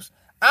shows.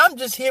 I'm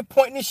just here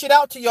pointing this shit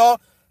out to y'all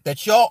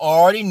that y'all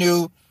already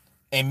knew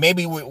and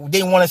maybe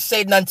didn't want to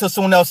say nothing until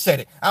someone else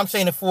said it. I'm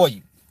saying it for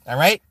you. All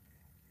right?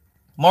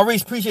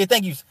 Maurice, appreciate it.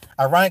 Thank you.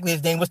 Ironically,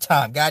 his name was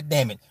Tom. God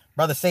damn it.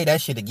 Brother, say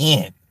that shit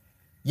again.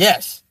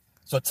 Yes.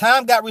 So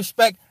Tom got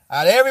respect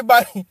out of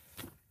everybody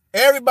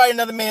in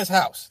another man's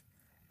house.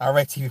 All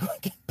right, TV,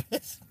 get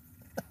pissed.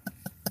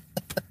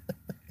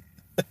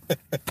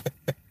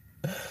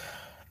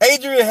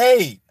 Adrian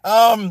Hay.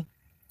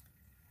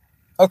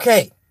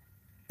 Okay.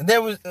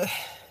 There was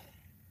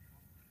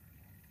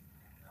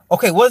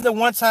okay, wasn't there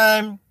one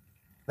time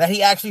that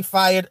he actually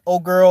fired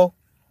old girl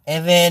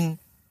and then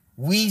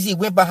Weezy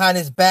went behind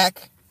his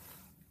back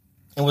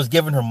and was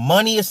giving her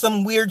money or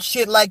some weird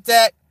shit like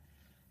that?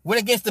 Went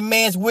against the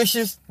man's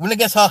wishes, went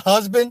against her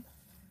husband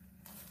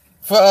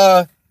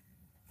for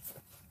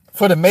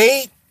the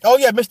maid. Oh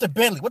yeah, Mr.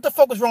 Bentley. What the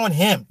fuck was wrong with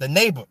him? The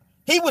neighbor.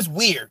 He was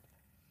weird.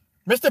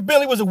 Mr.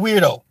 Bentley was a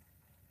weirdo.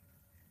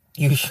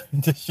 You should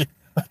this shit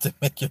about to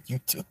make your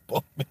YouTube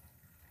moment.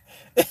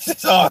 This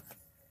is all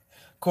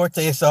Corte,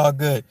 it's all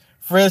good.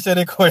 Fred said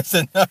it, Corte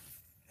said no.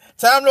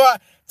 Tom,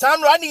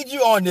 I need you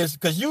on this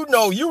because you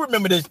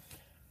remember this.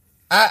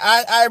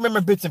 I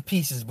remember bits and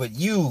pieces, but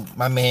you,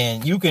 my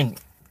man, you can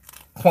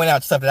point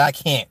out stuff that I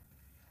can't.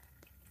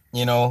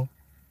 You know,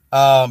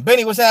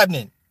 Benny, what's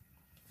happening?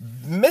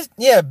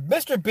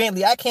 Mr.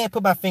 Bentley, I can't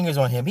put my fingers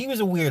on him. He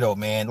was a weirdo,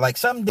 man. Like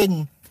something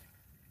didn't.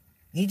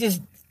 He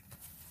just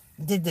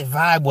did. The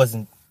vibe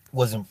wasn't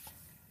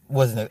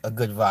a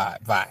good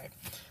vibe.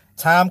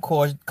 Tom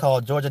called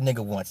Georgia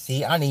nigga once.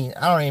 See, I don't even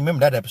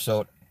remember that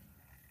episode.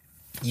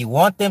 You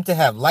want them to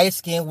have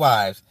light-skinned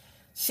wives.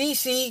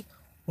 See,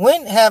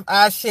 when have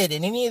I said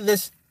in any of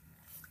this,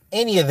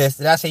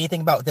 did I say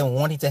anything about them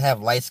wanting to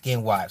have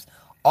light-skinned wives?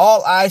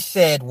 All I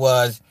said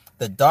was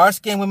the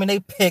dark-skinned women they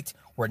picked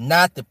were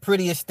not the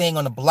prettiest thing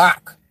on the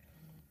block.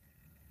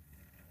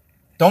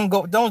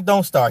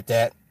 Don't start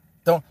that.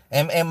 Don't.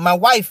 And my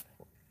wife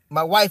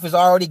has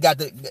already got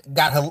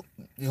her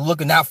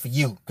looking out for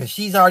you because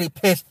she's already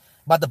pissed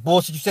about the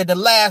bullshit you said the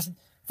last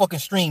fucking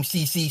stream,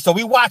 CC. So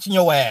we watching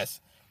your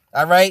ass.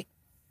 All right.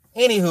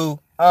 Anywho,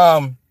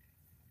 I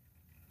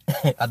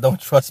don't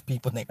trust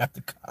people named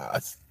after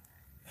cars.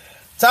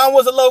 Tom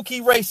was a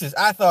low-key racist.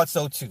 I thought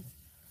so too.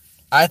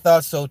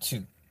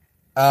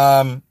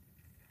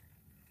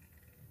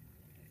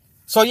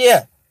 So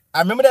yeah,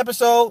 I remember the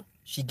episode.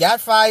 She got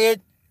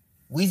fired.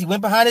 Weezy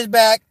went behind his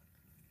back,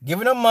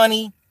 giving her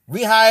money,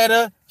 rehired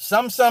her.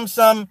 Some.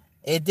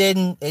 It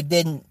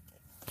didn't.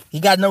 He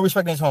got no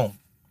respect in his home.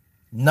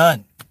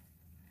 None.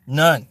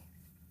 Like,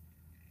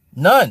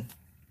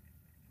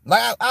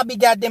 I'll be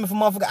goddamn if a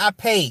motherfucker I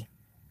pay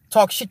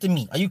talk shit to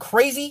me. Are you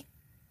crazy?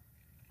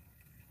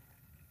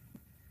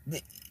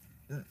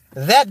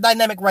 That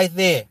dynamic right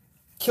there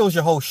kills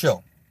your whole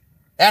show.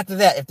 After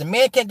that, if the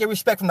man can't get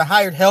respect from the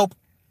hired help,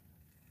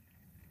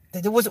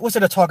 what's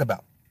there to talk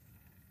about?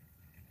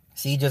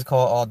 See, he just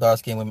called all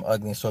dark-skinned women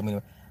ugly and so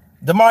many.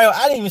 DeMario,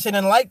 I didn't even say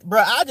nothing like,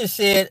 bro. I just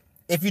said,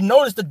 if you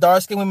notice the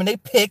dark-skinned women they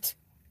picked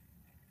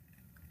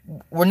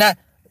were not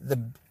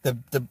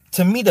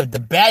to me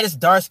the baddest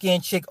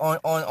dark-skinned chick on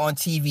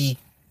TV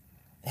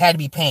had to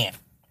be Pam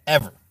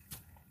ever.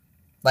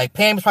 Like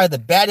Pam is probably the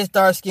baddest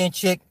dark-skinned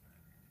chick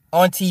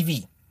on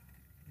TV.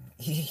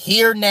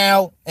 Here,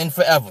 now, and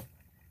forever.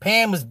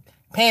 Pam was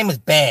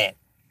bad.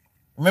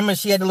 Remember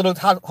she had the little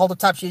halter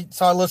top, she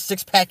saw a little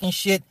six-pack and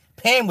shit.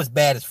 Pam was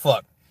bad as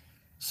fuck.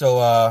 So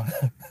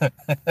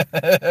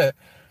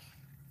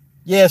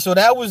yeah, so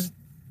that was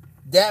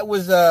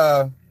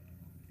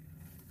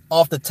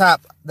off the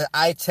top, the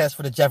eye test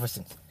for the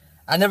Jeffersons.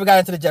 I never got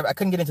into I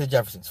couldn't get into the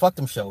Jeffersons. Fuck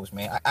them shows,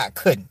 man. I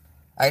couldn't.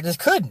 I just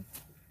couldn't.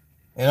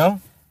 You know?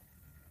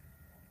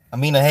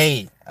 Amina,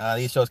 hey,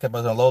 these shows kept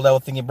us on a low-level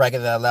thinking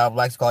bracket that allowed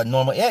blacks to call it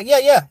normal. Yeah.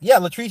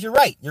 Latrice, you're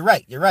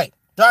right.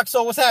 Dark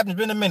Soul, what's happened? It's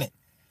been a minute.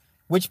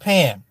 Which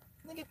Pam?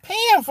 Nigga,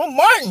 Pam from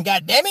Martin,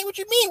 goddammit. What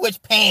you mean,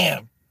 which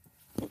Pam?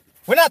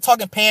 We're not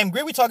talking Pam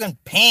Grier, we're talking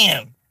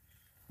Pam.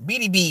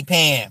 BDB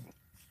Pam.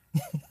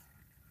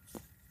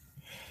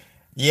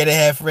 Yeah, they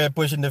had Fred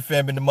pushing the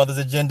femme and the mother's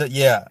agenda.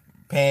 Yeah.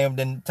 Pam,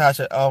 then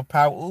Tasha, all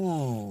power.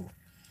 Ooh.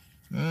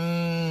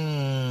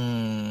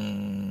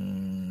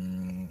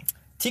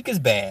 Tika's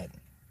bad.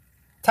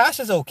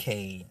 Tasha's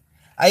okay.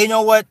 You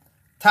know what?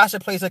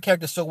 Tasha plays her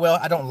character so well,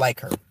 I don't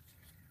like her.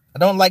 I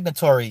don't like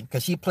Notori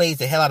because she plays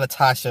the hell out of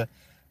Tasha.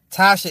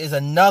 Tasha is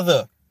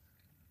another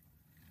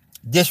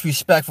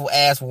disrespectful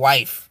ass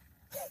wife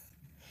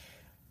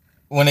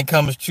when it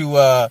comes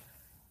to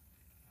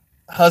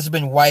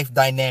husband-wife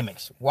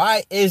dynamics.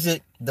 Why is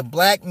it the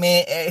black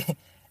man,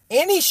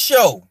 any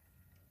show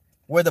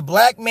where the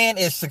black man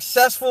is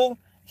successful,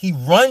 he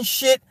runs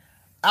shit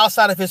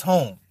outside of his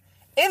home.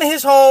 In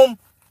his home,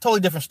 totally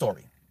different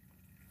story.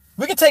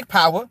 We can take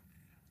Power.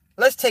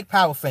 Let's take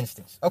Power, for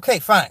instance. Okay,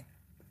 fine.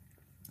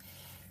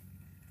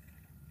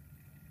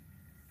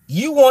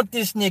 You want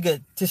this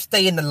nigga to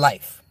stay in the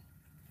life.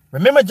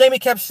 Remember Jamie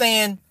kept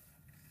saying,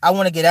 I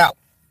want to get out.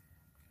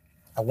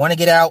 I want to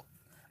get out.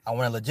 I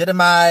want to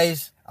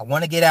legitimize. I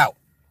want to get out.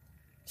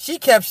 She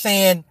kept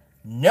saying,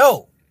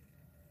 no.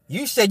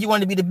 You said you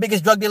wanted to be the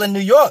biggest drug dealer in New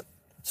York.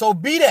 So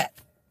be that.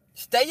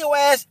 Stay your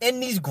ass in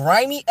these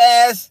grimy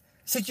ass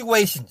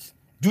situations.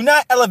 Do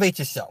not elevate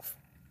yourself.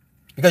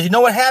 Because you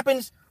know what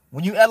happens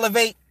when you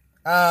elevate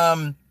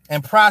and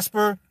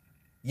prosper?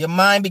 Your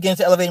mind begins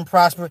to elevate and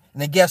prosper.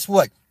 And then guess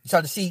what? You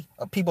start to see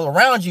people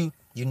around you.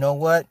 You know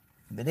what?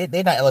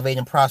 They're not elevating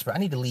and prosper. I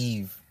need to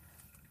leave.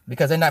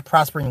 Because they're not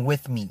prospering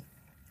with me.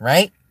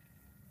 Right?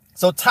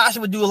 So Tasha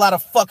would do a lot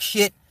of fuck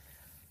shit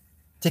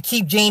to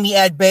keep Jamie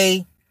at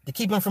bay. To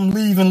keep him from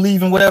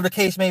leaving, whatever the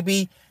case may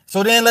be.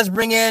 So then let's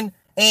bring in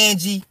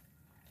Angie.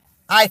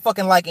 I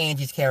fucking like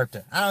Angie's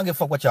character. I don't give a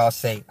fuck what y'all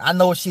say. I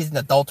know she's an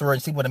adulterer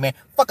and sleep with a man.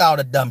 Fuck all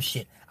the dumb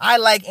shit. I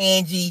like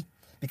Angie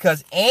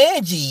because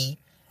Angie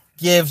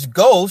gives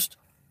Ghost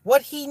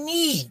what he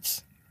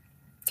needs.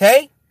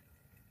 Okay?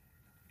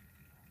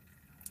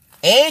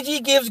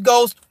 Angie gives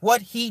Ghost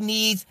what he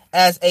needs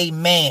as a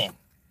man.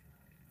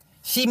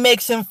 She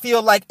makes him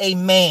feel like a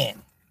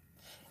man.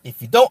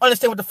 If you don't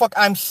understand what the fuck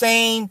I'm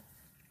saying,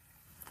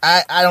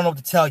 I don't know what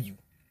to tell you.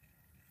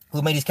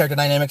 Who made these character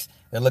dynamics?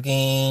 They're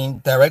looking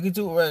directly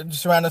to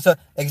surround us.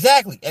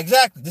 Exactly.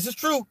 This is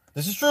true.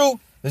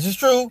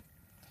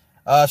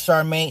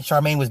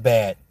 Charmaine was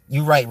bad.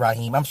 You're right,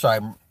 Raheem. I'm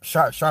sorry.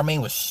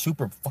 Charmaine was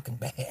super fucking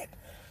bad.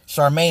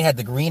 Charmaine had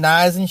the green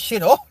eyes and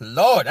shit. Oh,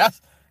 Lord.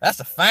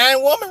 That's a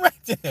fine woman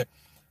right there.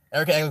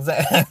 Erica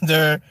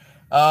Alexander.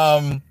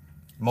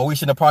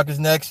 Moesha in the Park is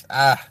next.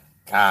 God,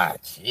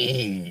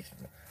 jeez.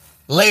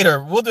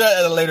 Later. We'll do that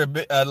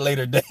at a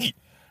later date.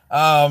 Wait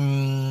a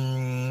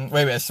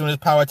minute. As soon as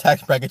power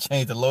tax bracket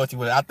changed, the loyalty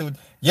would.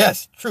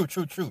 Yes, true.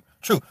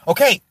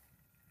 Okay,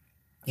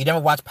 you never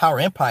watched Power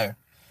Empire?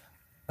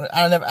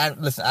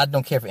 Listen. I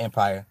don't care for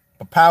Empire,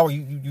 but Power,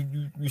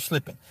 you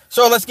slipping.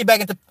 So let's get back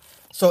into.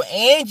 So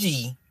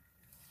Angie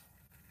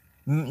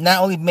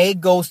not only made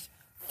Ghost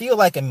feel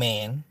like a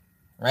man,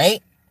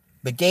 right,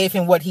 but gave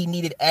him what he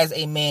needed as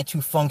a man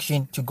to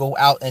function, to go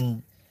out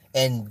and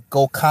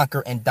go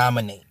conquer and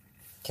dominate.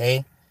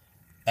 Okay.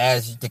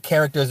 As the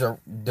characters are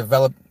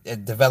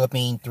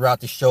developing throughout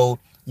the show,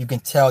 you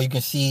can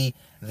see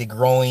the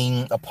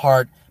growing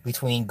apart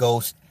between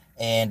Ghost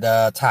and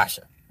Tasha.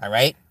 All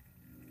right,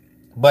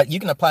 but you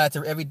can apply that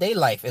to everyday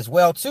life as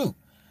well too.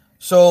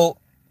 So,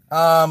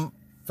 for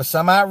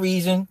some odd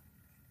reason,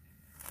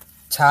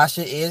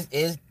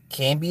 Tasha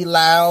can be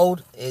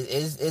loud,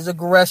 is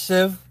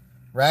aggressive,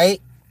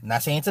 right? I'm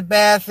not saying it's a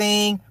bad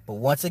thing, but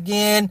once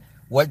again,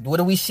 what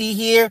do we see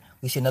here?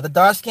 We see another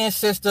dark-skinned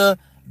sister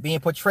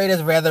being portrayed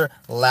as rather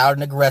loud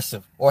and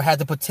aggressive, or has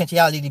the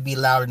potentiality to be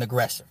loud and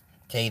aggressive.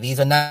 Okay, these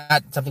are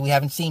not something we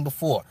haven't seen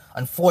before,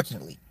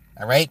 unfortunately.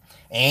 All right,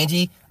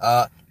 Angie,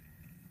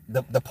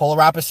 the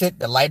polar opposite,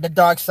 the light and the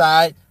dark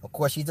side. Of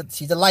course,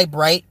 she's a light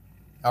bright.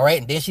 All right,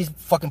 and then she's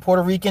fucking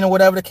Puerto Rican or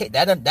whatever the case.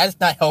 That's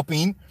not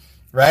helping,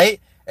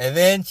 right? And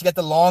then she got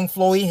the long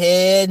flowy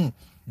head, and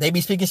they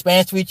be speaking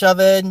Spanish to each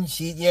other, and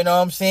she, you know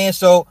what I'm saying?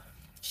 So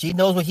she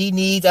knows what he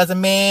needs as a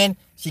man.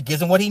 She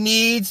gives him what he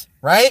needs,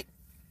 right?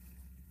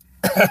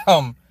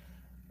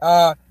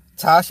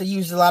 Tasha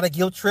uses a lot of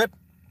guilt trip.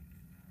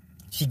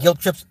 She guilt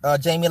trips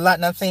Jamie a lot.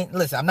 And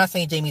I'm not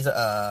saying Jamie's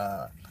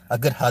a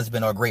good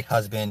husband or a great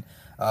husband,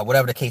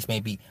 whatever the case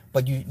may be.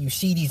 But you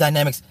see these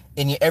dynamics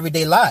in your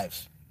everyday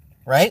lives,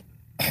 right?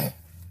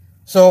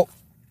 So,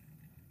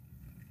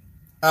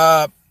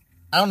 I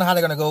don't know how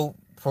they're gonna go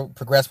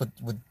progress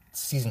with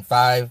season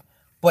 5,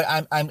 but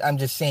I'm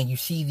just saying you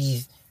see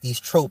these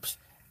tropes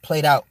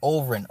played out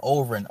over and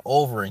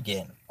over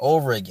again.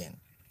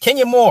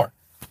 Kenya Moore,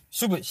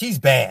 she's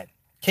bad.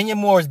 Kenya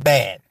Moore is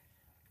bad.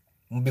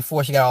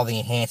 Before she got all the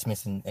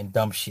enhancements and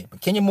dumb shit.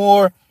 But Kenya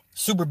Moore,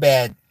 super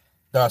bad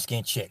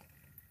dark-skinned chick.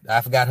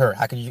 I forgot her.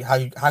 How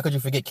could you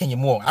forget Kenya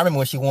Moore? I remember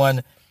when she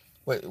won,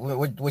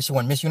 what she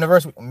won, Miss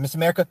Universe, Miss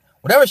America?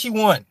 Whatever she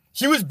won.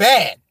 She was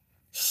bad.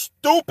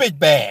 Stupid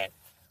bad.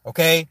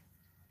 Okay?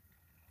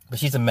 But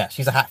she's a mess.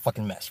 She's a hot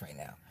fucking mess right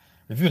now.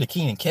 Review the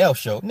Keenan Kel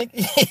show.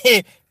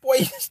 Nigga, boy,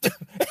 you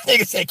stupid.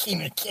 Nigga said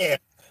Keenan Kel.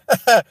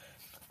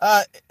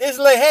 It's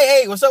like,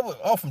 hey, what's up?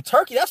 Oh, from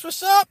Turkey. That's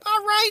what's up. All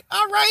right.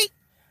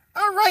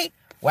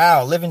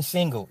 Wow, living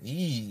single.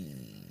 You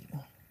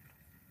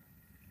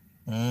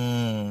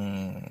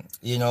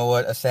know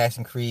what?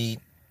 Assassin's Creed.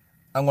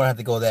 I'm gonna have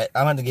to go that.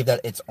 I'm gonna give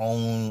that its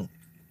own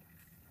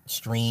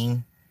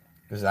stream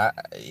because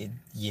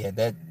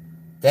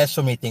there's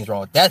so many things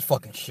wrong with that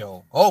fucking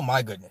show. Oh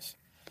my goodness.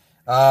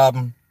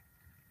 The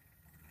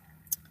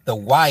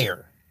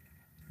Wire.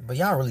 But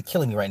y'all are really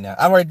killing me right now.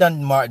 I've already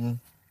done Martin.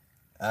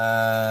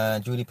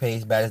 Judy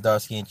Pace, baddest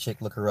dark skinned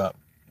chick. Look her up.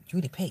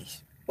 Judy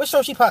Pace. What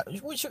show she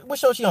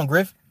on,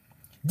 Griff?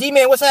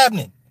 D-Man, what's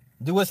happening?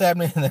 Do what's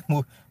happening in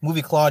the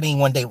movie Claudine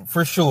one day.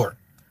 For sure,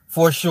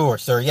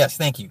 sir. Yes,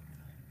 thank you.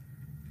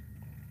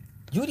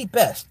 Judy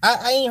Best.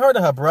 I ain't heard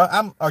of her,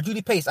 bro.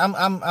 Judy Pace. I'm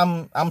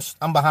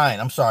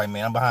behind. I'm sorry,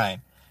 man. I'm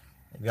behind.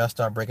 If y'all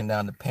start breaking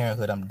down the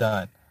Parenthood, I'm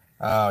done.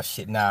 Oh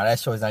shit, nah, that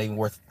show is not even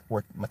worth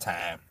worth my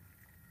time.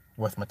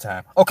 Worth my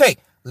time. Okay,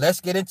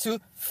 let's get into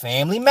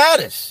Family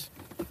Matters.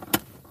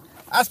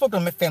 I spoke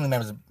on Family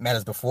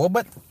Matters before,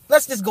 but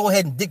let's just go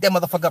ahead and dig that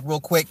motherfucker up real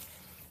quick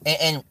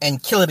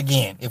and kill it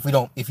again if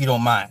you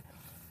don't mind.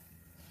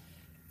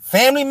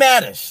 Family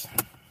Matters.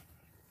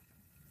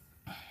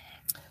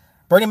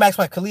 Bernie Mac's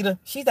wife, Khalida,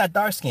 she's not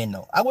dark-skinned,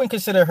 though. I wouldn't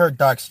consider her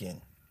dark-skinned.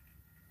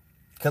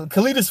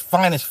 Khalida's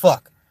fine as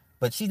fuck,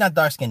 but she's not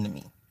dark-skinned to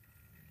me,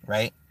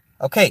 right?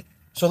 Okay,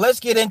 so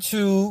let's get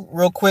into,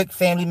 real quick,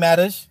 Family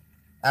Matters,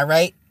 all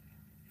right?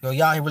 Yo,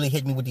 y'all really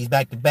hit me with these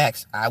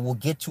back-to-backs. I will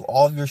get to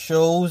all of your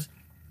shows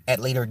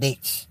at later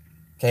dates,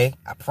 okay?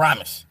 I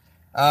promise.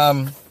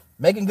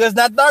 Megan Good's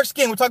not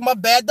dark-skinned. We're talking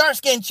about bad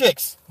dark-skinned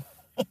chicks.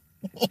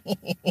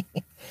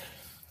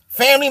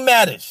 Family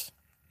Matters.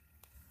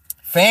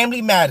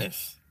 Family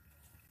Matters.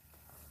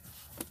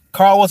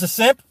 Carl was a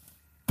simp.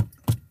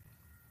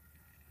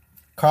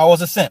 Carl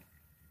was a simp.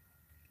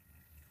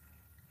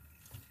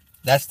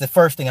 That's the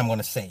first thing I'm going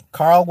to say.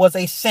 Carl was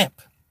a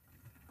simp.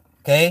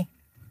 Okay?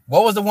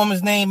 What was the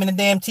woman's name in the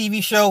damn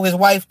TV show? His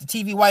wife, the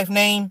TV wife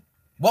name?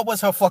 What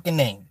was her fucking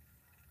name?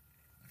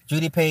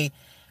 Judy played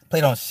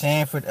on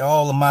Sanford,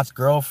 Lamont's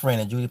girlfriend,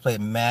 and Judy played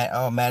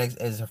Maddox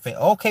as her face.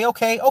 Okay,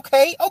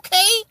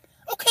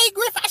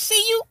 Griff, I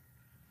see you.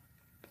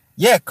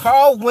 Yeah,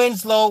 Carl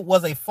Winslow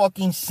was a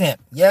fucking simp.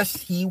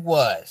 Yes, he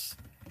was.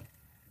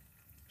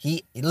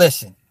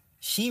 Listen,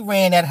 she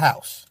ran that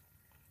house.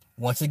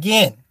 Once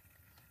again,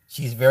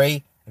 she's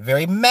very,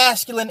 very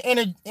masculine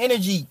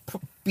energy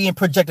being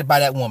projected by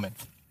that woman.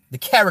 The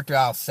character,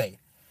 I'll say.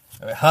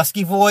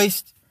 Husky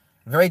voiced,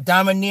 very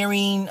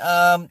domineering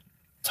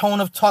tone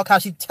of talk, how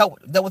she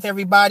dealt with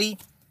everybody.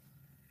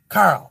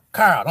 Carl,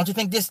 don't you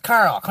think this,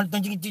 Carl?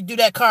 Don't you do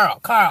that, Carl?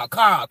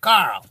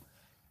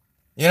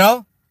 You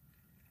know?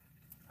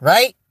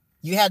 Right?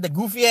 You had the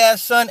goofy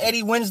ass son,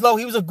 Eddie Winslow.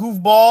 He was a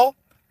goofball,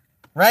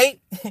 right?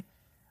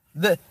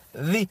 the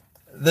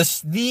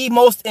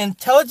most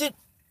intelligent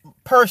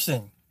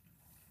person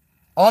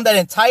on that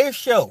entire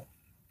show,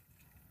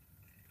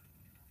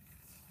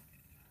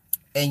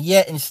 and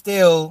yet and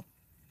still.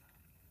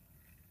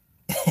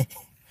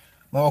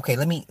 Well, okay,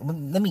 let me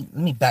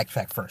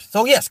backtrack first.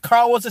 So yes,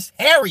 Carl was this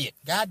Harriet.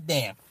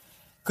 Goddamn.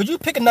 Could you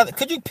pick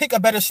a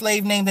better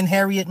slave name than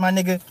Harriet, my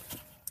nigga?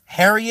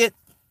 Harriet.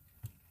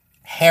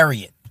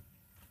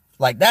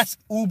 Like that's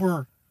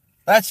uber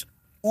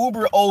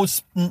old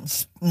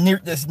this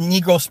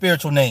Negro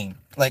spiritual name.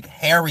 Like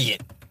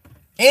Harriet.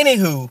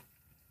 Anywho,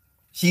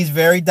 she's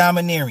very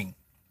domineering.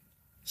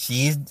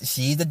 She's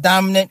the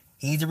dominant,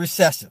 he's the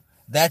recessive.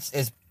 That's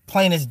as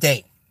plain as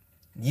day.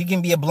 You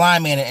can be a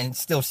blind man and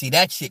still see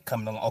that shit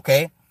coming along,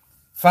 okay?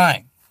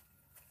 Fine.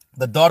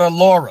 The daughter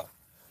Laura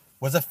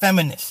was a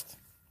feminist.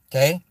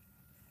 Okay?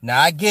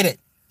 Now I get it.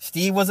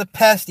 Steve was a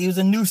pest, he was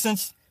a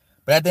nuisance.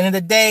 But at the end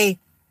of the day,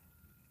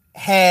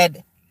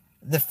 had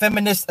the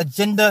feminist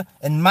agenda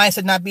and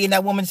mindset not be in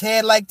that woman's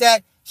head like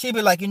that, she'd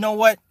be like, you know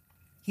what?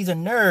 He's a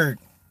nerd.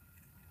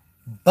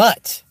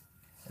 But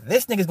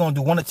this nigga's gonna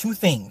do one of two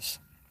things.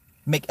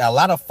 Make a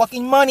lot of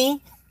fucking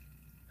money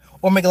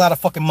or make a lot of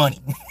fucking money.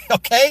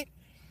 Okay?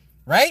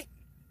 Right?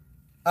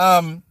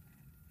 Totally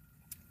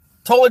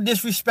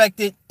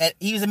disrespected.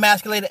 He was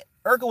emasculated.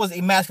 Urkel was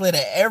emasculated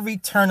at every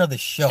turn of the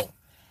show.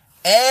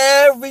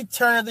 Every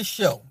turn of the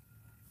show.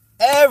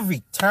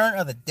 Every turn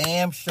of the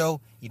damn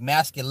show,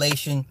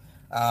 emasculation,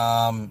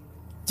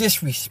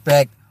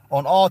 disrespect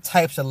on all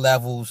types of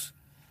levels.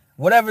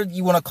 Whatever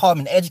you want to call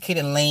him, an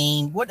educated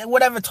lane,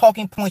 whatever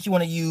talking points you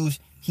want to use,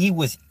 he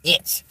was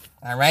it.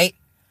 All right?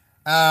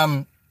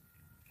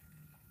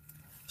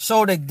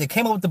 So they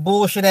came up with the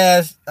bullshit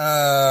ass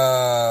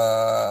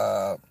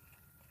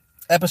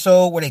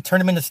episode where they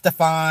turned him into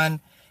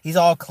Stefan. He's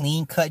all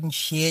clean cut and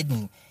shit,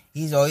 and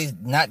he's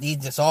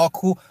just all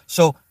cool.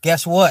 So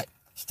guess what?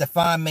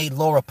 Stefan made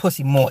Laura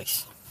pussy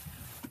moist.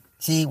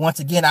 See, once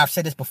again, I've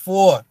said this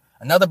before.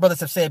 Another brother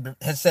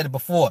has said it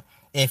before.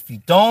 If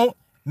you don't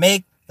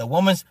make the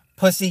woman's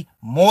pussy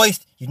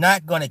moist, you're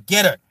not gonna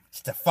get her.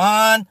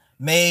 Stefan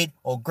made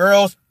old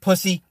girl's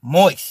pussy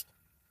moist.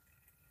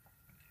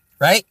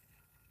 Right?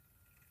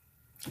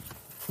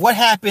 What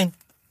happened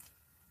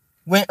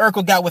when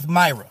Urkel got with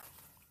Myra?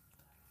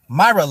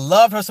 Myra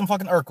loved her some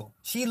fucking Urkel.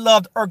 She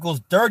loved Urkel's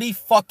dirty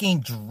fucking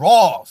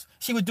drawers.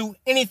 She would do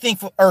anything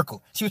for Urkel.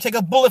 She would take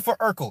a bullet for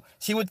Urkel.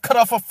 She would cut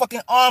off her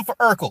fucking arm for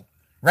Urkel.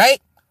 Right?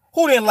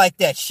 Who didn't like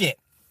that shit?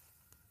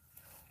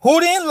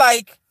 Who didn't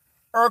like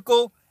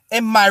Urkel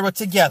and Myra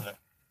together?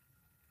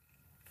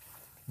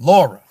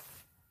 Laura.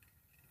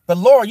 But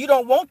Laura, you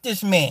don't want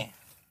this man.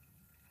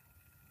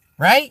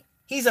 Right?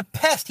 He's a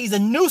pest. He's a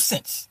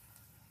nuisance.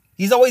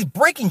 He's always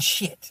breaking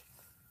shit.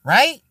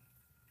 Right?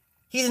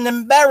 He's an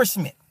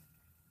embarrassment.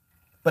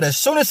 But as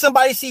soon as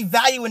somebody see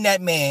value in that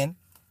man,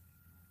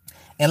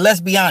 and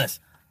let's be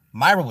honest,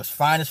 Myra was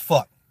fine as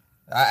fuck.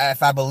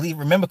 If I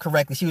remember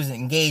correctly, she was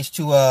engaged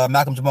to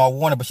Malcolm Jamal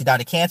Warner, but she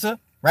died of cancer,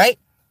 right?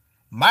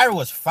 Myra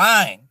was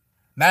fine.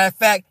 Matter of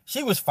fact,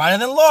 she was finer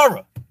than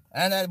Laura.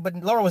 But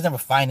Laura was never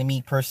fine to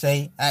me, per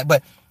se.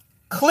 But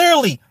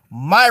clearly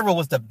Myra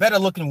was the better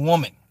looking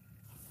woman,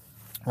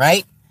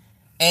 right?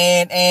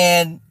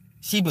 And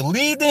she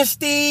believed in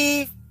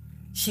Steve.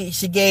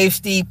 She gave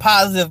Steve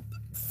positive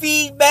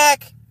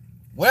feedback,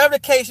 whatever the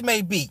case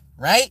may be,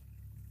 right?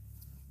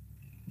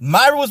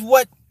 Myra was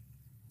what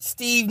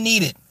Steve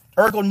needed,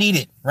 Urkel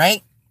needed,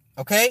 right?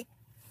 Okay?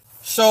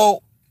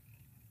 So,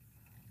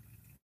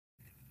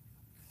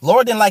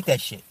 Laura didn't like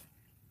that shit.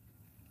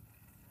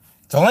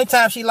 The only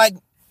time she liked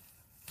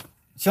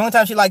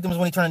him was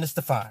when he turned into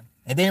Stefan.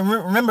 And then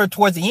remember,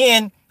 towards the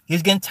end, he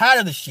was getting tired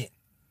of the shit.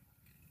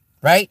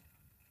 Right?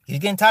 He was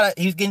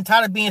getting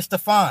tired of being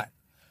Stefan.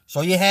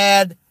 So you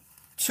had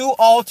two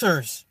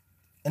alters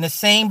in the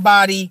same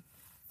body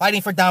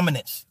fighting for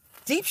dominance.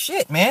 Deep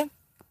shit, man.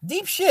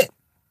 Deep shit.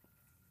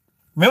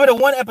 Remember the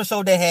one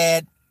episode they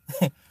had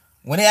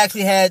when they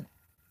actually had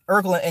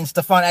Urkel and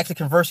Stefan actually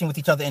conversing with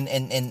each other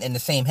in the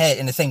same head,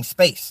 in the same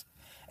space.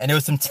 And there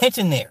was some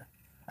tension there.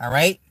 All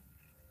right?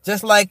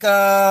 Just like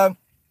the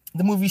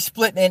movie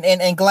Split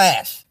and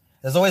Glass.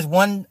 There's always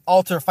one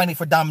alter fighting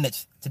for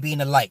dominance to be in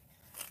the light.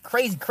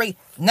 Crazy.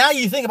 Now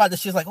you think about this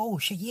shit, like, oh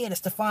shit, yeah, the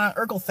Stefan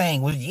Urkel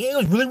thing was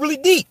really, really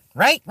deep.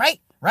 Right?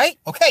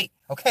 Okay.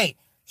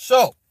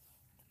 So,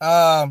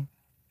 then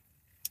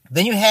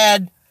you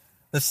had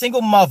the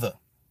single mother,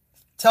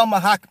 Thelma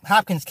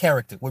Hopkins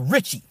character with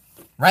Richie,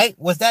 right?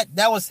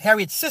 That was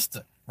Harriet's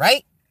sister,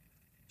 right?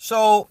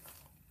 So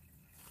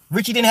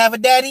Richie didn't have a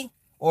daddy,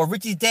 or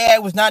Richie's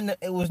dad was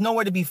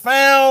nowhere to be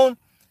found.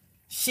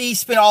 She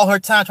spent all her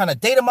time trying to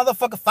date a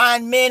motherfucker,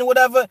 find men,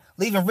 whatever,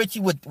 leaving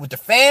Richie with the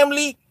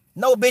family.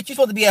 No, bitch, you're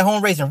supposed to be at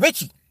home raising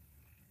Richie.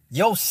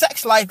 Your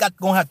sex life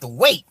gonna have to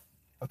wait,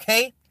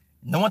 okay?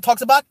 No one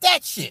talks about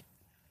that shit.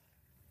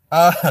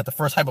 The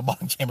first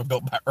hyperbolic chamber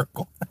built by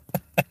Urkel.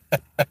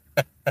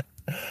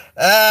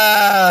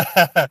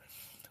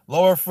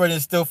 Laura Fred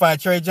is still fine.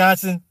 Cherry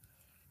Johnson.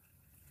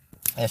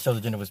 And shows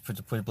the gender was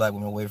to put black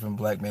women away from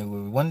black men.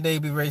 Will one day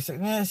be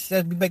racist? Yes,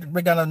 be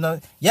break down another.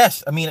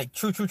 Yes, I mean, like,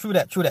 true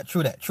that.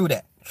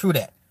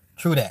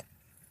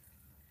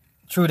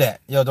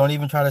 Yo, don't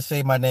even try to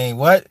say my name.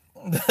 What?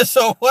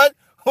 So what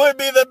would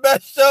be the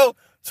best show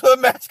to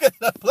emasculate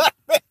a black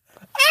man?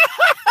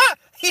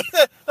 He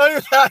said, don't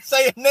even try to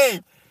say his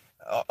name.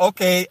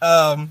 Okay,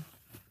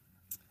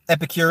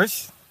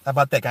 Epicurus. How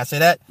about that? Can I say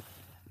that?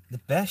 The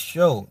best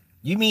show.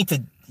 You mean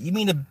the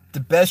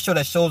best show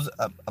that shows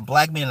a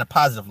black man in a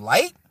positive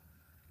light?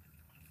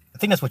 I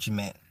think that's what you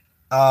meant.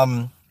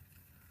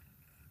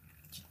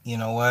 You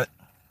know what?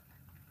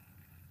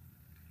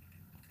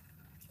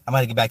 I'm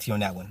gonna get back to you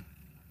on that one.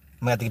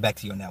 Yeah, I'm gonna get back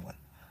to you on that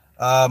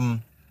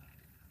one.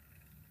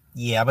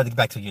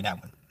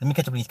 Let me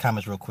catch up with these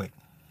comments real quick.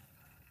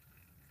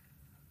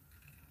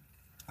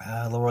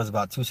 Laura's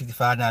about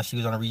 265 now. She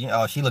was on a region.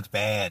 Oh, she looks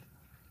bad.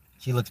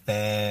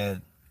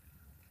 The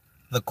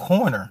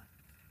Corner.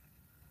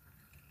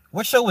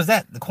 What show was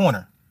that? The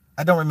Corner.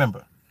 I don't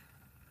remember.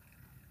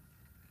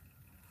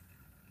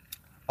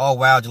 Oh,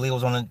 wow. Jaleel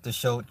was on the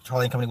show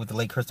Charlie and Company with the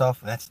late Christoph.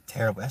 That's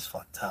terrible. That's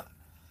fucked up.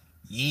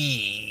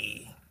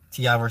 Yeah.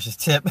 T.I. versus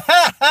Tip.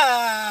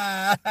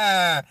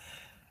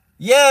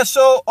 Yeah,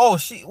 so,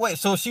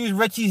 so she was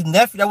Richie's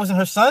nephew. That wasn't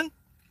her son?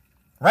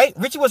 Right?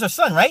 Richie was her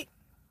son, right?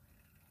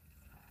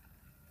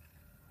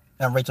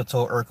 And Rachel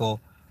told Urkel,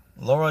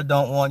 Laura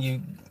don't want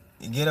you...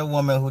 Get a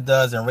woman who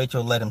does, and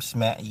Rachel let him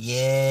smack.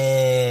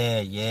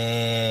 Yeah.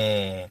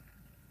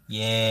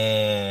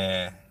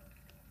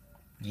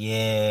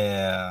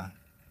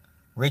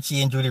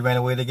 Richie and Judy ran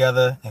away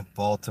together in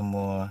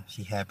Baltimore.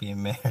 She happy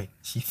and married.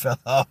 She fell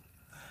off.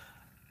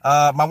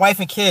 My Wife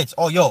and Kids.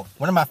 Oh, yo,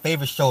 one of my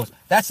favorite shows.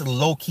 That's a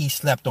low-key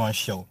slept-on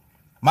show.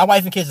 My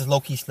Wife and Kids is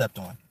low-key slept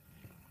on.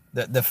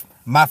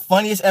 My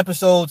funniest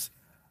episodes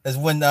is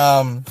when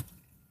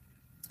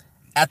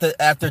after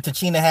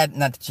Tachina had,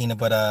 not Tachina,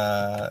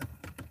 but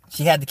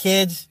she had the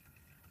kids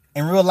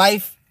in real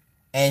life,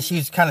 and she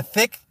was kind of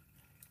thick,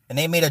 and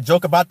they made a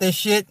joke about this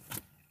shit,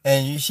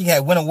 and she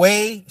had went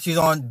away, she was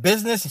on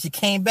business, and she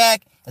came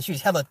back, and she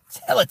was hella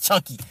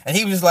chunky, and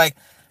he was just like,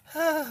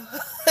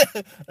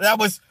 that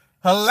was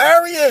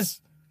hilarious,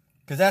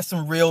 because that's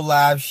some real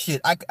live shit.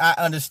 I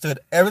understood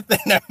everything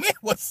that man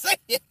was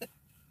saying.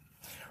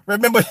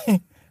 Remember,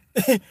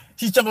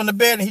 she jumped on the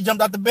bed, and he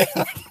jumped out the bed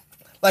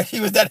like he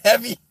was that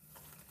heavy.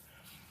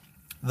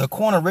 The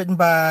Corner, written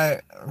by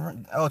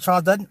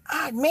Charles Dutton.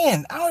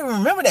 Man, I don't even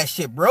remember that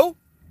shit, bro.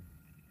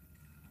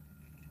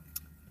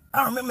 I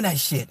don't remember that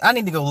shit. I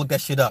need to go look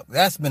that shit up.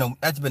 That's been a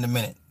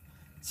minute.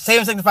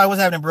 Same 75. What's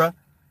happening, bro?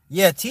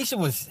 Yeah, Tisha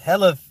was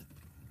hella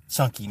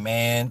chunky,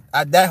 man.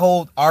 That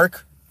whole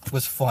arc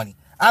was funny.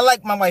 I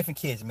like My Wife and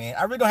Kids, man.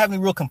 I really don't have any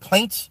real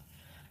complaints,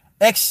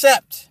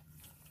 except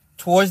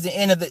towards the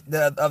end of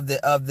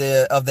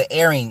the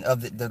airing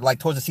of the like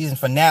towards the season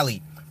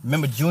finale.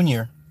 Remember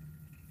Junior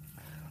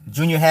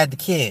had the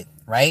kid,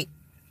 right?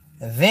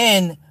 And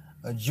then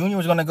Junior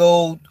was gonna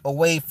go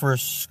away for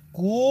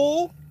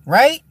school,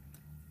 right?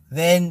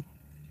 Then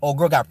old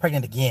girl got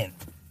pregnant again,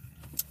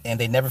 and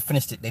they never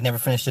finished it. They never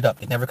finished it up.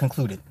 They never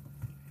concluded.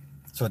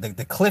 So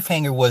the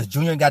cliffhanger was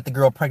Junior got the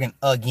girl pregnant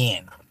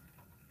again.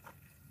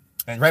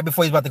 And right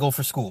before he's about to go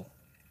for school.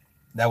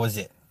 That was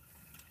it.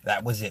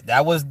 That was it.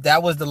 That was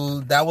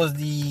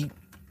the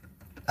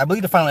I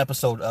believe the final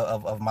episode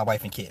of My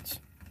Wife and Kids.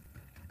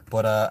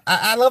 But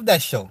I love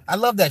that show. I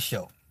love that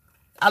show.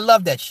 I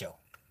love that show.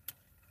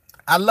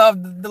 I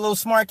love the little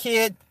smart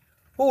kid.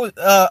 What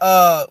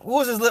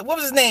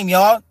was his name,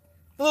 y'all?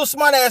 The little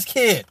smart ass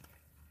kid.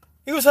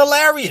 He was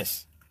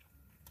hilarious.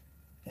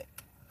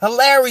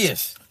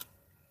 Hilarious.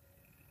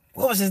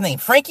 What was his name?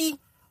 Frankie?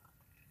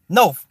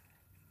 No.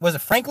 Was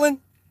it Franklin?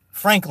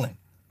 Franklin.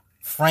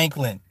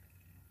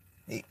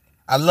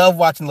 I love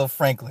watching little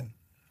Franklin.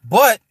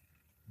 But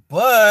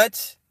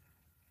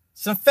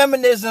some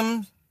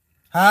feminism,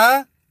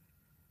 huh?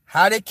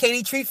 How did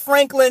Katie treat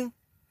Franklin?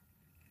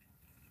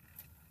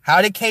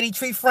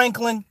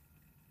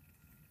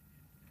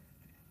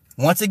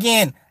 Once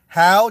again,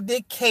 how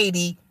did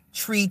Katie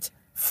treat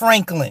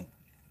Franklin?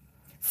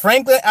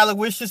 Franklin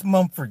Aloysius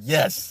Mumford,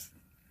 yes.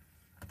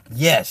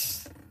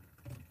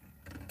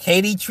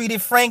 Katie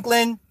treated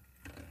Franklin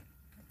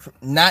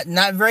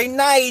not very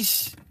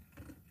nice,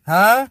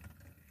 huh?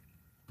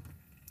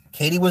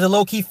 Katie was a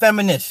low-key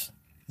feminist.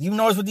 You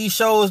notice with these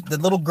shows, the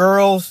little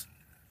girls,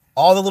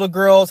 all the little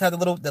girls have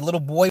the little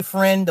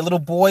boyfriend, the little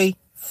boy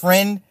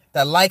friend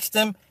that likes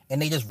them,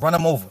 and they just run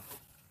them over.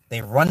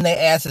 They run their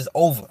asses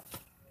over,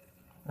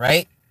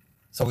 right?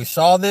 So we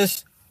saw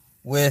this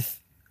with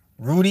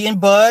Rudy and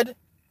Bud.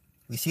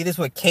 We see this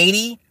with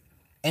Katie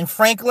and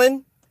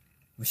Franklin.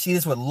 We see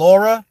this with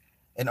Laura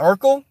and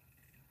Urkel.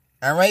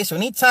 All right. So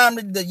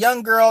anytime the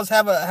young girls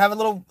how about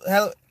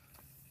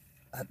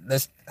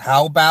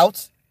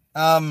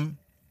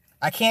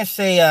I can't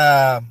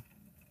say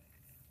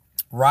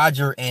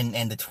Roger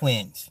and the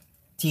twins,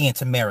 T and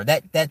Tamara.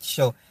 That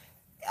show,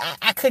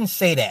 I couldn't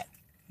say that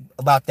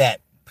about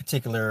that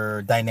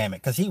particular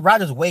dynamic because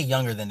Roger's way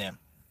younger than them,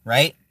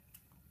 right?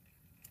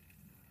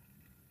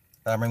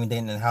 Remember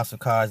dating in House of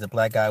Cards, the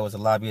black guy was a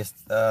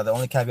lobbyist. The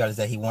only caveat is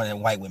that he wanted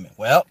white women.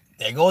 Well,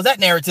 there goes that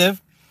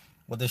narrative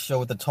with the show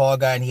with the tall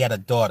guy and he had a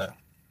daughter.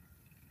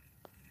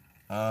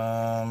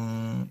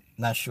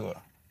 Not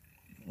sure.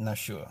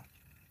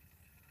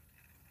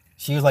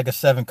 She was like a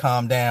 7,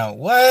 calm down.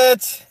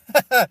 What?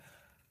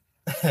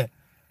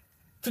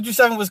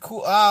 227 was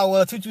cool. Oh,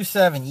 well,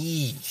 227,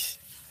 yeesh.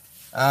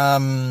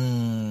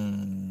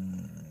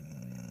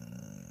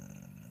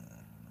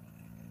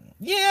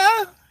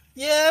 Yeah,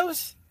 it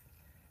was.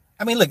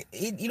 I mean, look,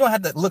 you don't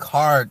have to look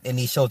hard in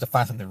these shows to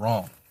find something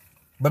wrong.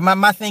 But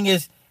my thing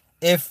is,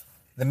 if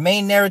the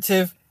main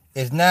narrative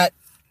is not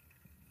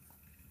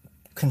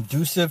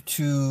conducive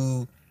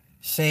to,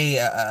 say,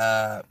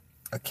 a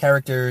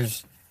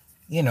character's,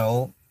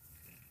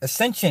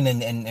 ascension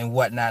and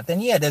whatnot, then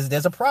yeah,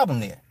 there's a problem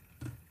there,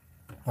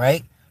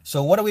 right?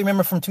 So what do we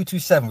remember from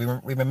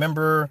 227? We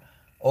remember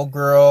old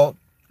girl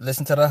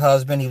listened to the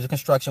husband. He was a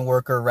construction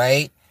worker,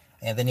 right?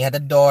 And then he had a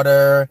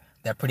daughter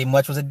that pretty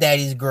much was a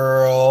daddy's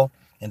girl.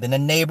 And then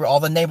all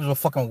the neighbors were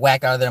fucking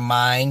whack out of their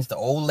minds. The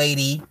old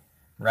lady,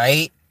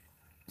 right?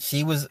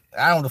 She was,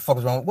 I don't know what the fuck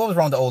was wrong. What was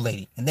wrong with the old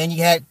lady? And then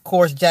you had, of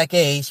course, Jack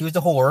A. She was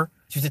the whore.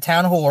 She was the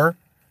town whore,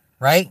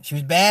 right? She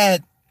was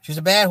bad. She was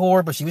a bad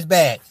whore, but she was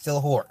bad. Still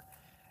a whore.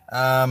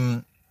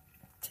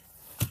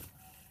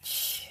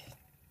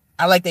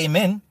 I liked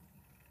Amen.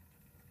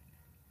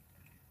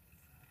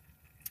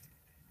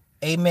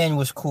 Amen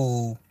was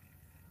cool,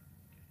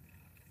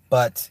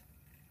 but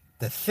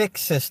the thick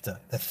sister,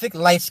 the thick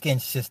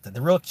light-skinned sister,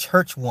 the real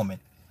church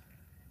woman,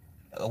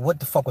 what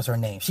the fuck was her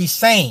name? She's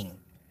sane,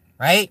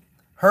 right?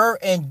 Her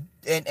and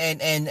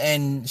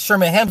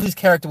Sherman Hemsley's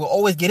character will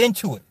always get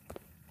into it.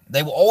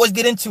 They will always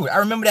get into it. I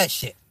remember that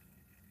shit,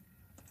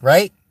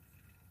 right?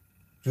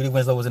 Judy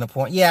Winslow was in a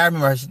point. Yeah, I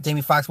remember her.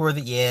 Jamie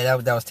Foxworthy. Yeah,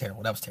 that was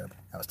terrible. That was terrible.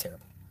 I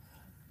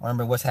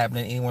remember what's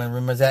happening. Anyone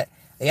remembers that?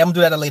 Hey, I'm gonna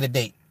do that at a later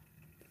date.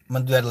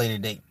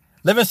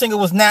 Living Single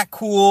was not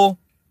cool.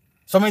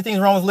 So many things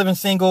wrong with Living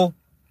Single.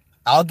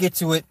 I'll get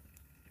to it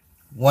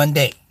one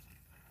day.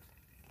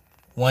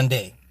 What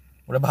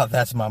about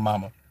That's My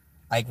Mama?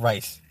 Ike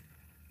Rice.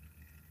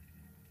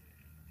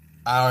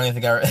 I don't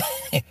even think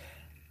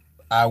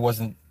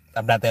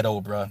I'm not that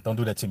old, bro. Don't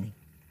do that to me.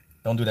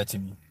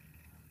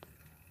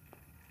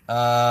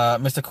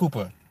 Mr.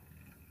 Cooper.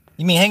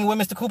 You mean Hanging with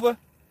Mr. Cooper?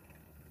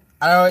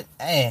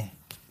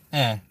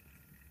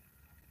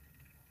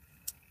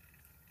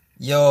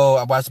 Yo,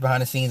 I watched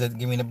behind the scenes of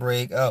Give Me the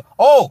Break.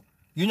 Oh,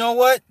 you know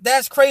what?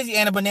 That's crazy,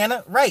 Anna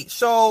Banana. Right.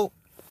 So,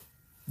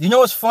 you know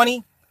what's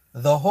funny?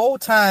 The whole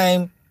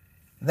time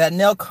that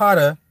Nell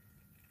Carter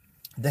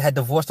that had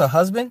divorced her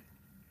husband,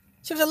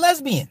 she was a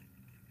lesbian.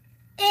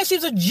 And she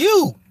was a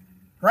Jew.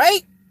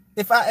 Right?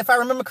 If I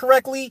remember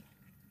correctly,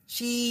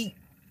 she,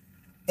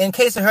 in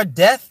case of her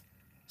death,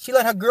 she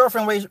let her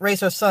girlfriend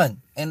raise her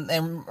son and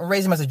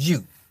raise him as a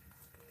Jew.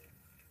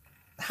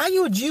 How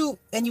you a Jew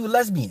and you a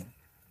lesbian?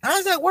 How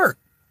does that work?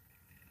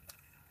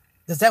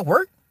 Does that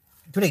work?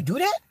 Do they do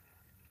that?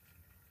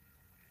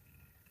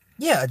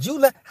 Yeah, a Jew.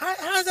 How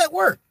does that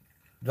work?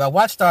 Do I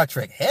watch Star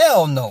Trek?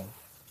 Hell no.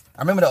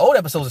 I remember the old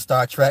episodes of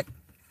Star Trek.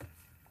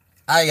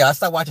 I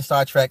stopped watching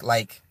Star Trek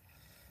like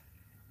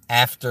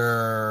after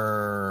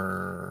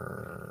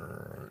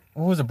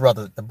who was the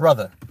brother? The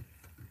brother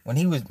when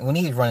he was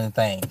running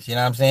things. You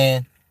know what I'm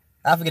saying?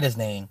 I forget his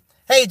name.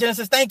 Hey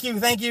Genesis, thank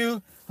you,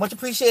 much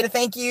appreciated,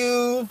 thank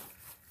you.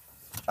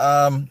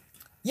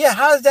 Yeah,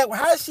 how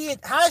is she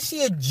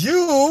a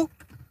Jew?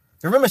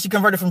 Remember, she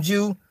converted from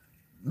Jew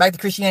back to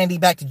Christianity,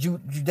 back to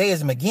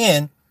Judaism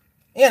again.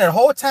 And the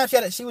whole time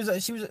she was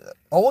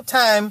whole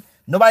time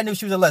nobody knew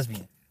she was a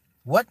lesbian.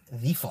 What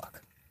the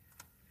fuck?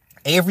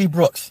 Avery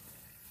Brooks.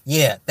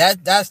 Yeah,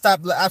 I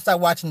stopped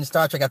watching the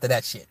Star Trek after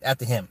that shit.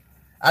 After him,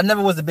 I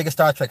never was the biggest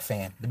Star Trek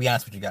fan, to be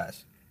honest with you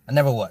guys. I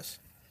never was,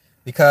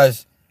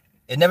 because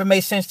it never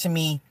made sense to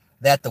me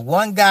that the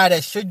one guy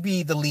that should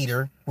be the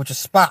leader, which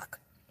is Spock.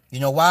 You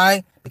know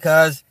why?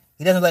 Because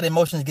he doesn't let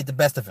emotions get the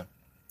best of him,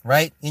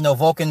 right? You know,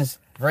 Vulcan's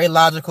very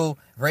logical,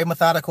 very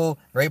methodical,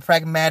 very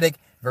pragmatic,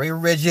 very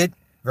rigid,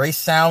 very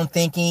sound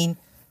thinking.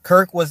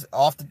 Kirk was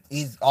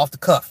he's off the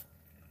cuff.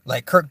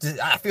 Like Kirk,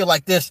 I feel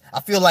like this,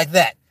 I feel like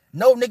that.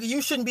 No, nigga,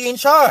 you shouldn't be in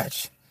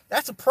charge.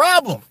 That's a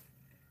problem,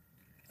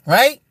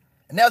 right?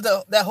 And that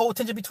was that whole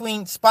tension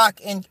between Spock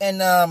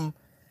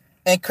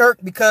and Kirk,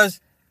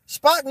 because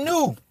Spock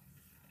knew,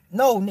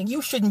 no, nigga,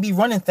 you shouldn't be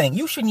running things.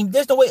 You shouldn't.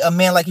 There's no way a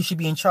man like you should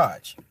be in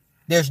charge.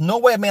 There's no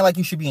way a man like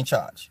you should be in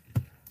charge.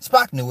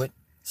 Spock knew it.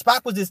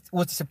 Spock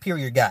was the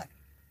superior guy,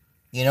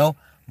 you know.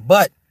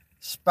 But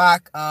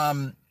Spock,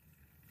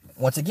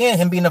 once again,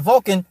 him being a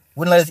Vulcan,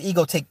 wouldn't let his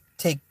ego take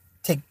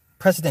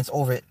precedence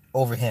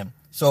over him.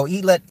 So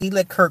he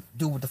let Kirk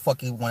do what the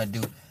fuck he want to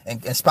do,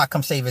 and Spock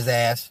come save his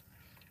ass.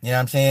 You know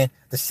what I'm saying?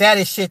 The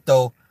saddest shit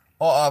though,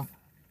 well,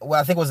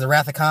 I think it was the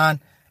Wrath of Khan,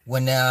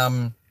 when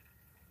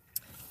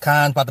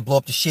Khan about to blow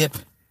up the ship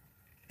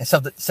and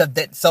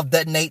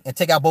self-detonate and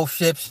take out both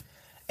ships,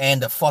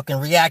 and the fucking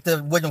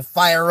reactor wouldn't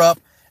fire up,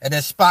 and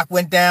then Spock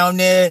went down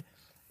there,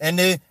 and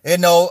then, you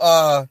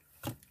know,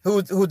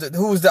 who's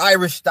the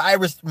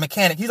Irish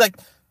mechanic? He's like,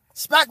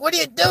 Spock, what are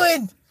you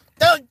doing?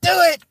 Don't do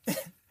it.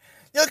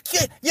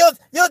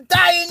 You'll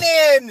die in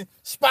there. And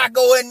Spock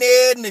go in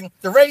there, and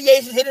the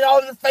radiation hit it all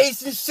in the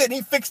face and shit. And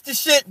he fixed the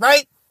shit,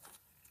 right?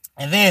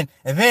 And then,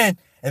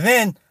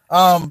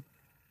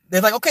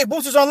 they're like, okay,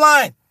 boosters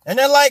online, and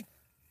they're like,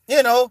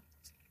 you know,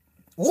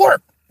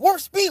 warp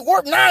speed,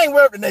 warp 9,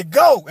 wherever, and they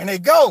go.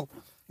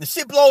 The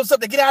shit blows up.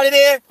 They get out of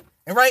there,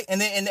 and right,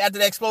 and then after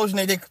the explosion,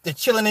 they're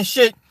chilling and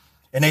shit,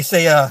 and they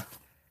say,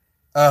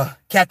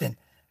 Captain,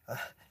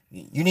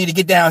 you need to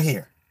get down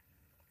here.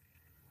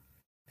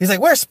 He's like,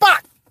 where's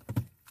Spock?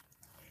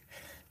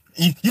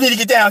 You need to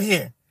get down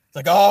here. It's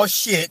like, oh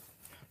shit.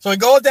 So he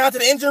goes down to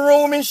the engine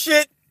room and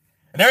shit,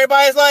 and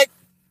everybody's like,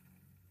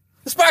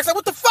 Spock's like,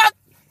 what the fuck?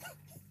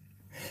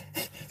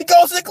 He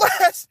goes to the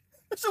glass.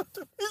 He's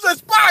like,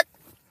 Spock.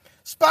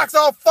 Spock's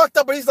all fucked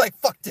up, but he's like,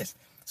 fuck this.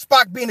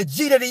 Spock being the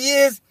G that he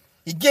is,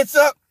 he gets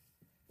up,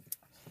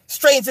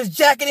 straightens his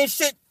jacket and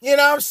shit, you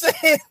know what I'm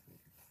saying?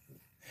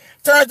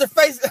 turns to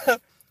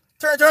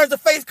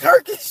face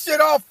Kirk and shit,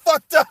 all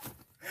fucked up.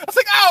 I was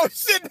like, oh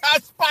shit,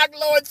 not Spock,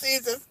 Lord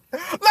Jesus.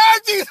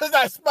 Lord Jesus,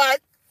 not Spock.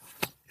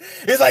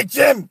 He's like,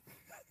 Jim.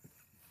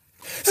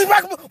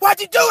 Spock,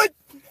 why'd you do it?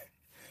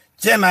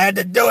 Jim, I had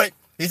to do it.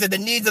 He said the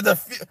needs of the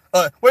few,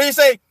 what did he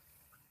say?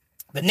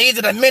 The needs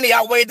of the many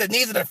outweigh the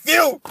needs of the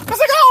few. I was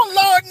like, oh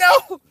Lord,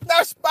 no.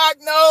 Not Spock,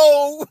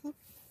 no.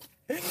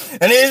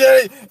 And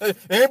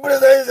he put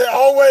his hands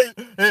always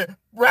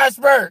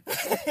Rasper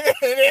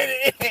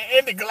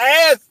in the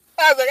glass.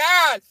 I was like,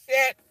 oh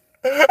shit.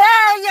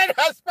 Oh shit,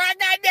 Spock,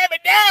 goddamn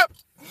it, now.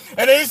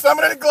 And then he's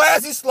slumping in the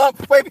glass, he's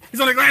slumped. Wait, he's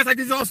on the glass like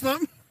he's all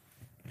slumped.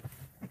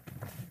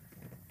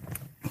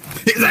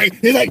 He's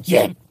like,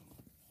 Jim.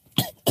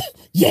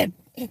 Jim.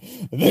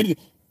 The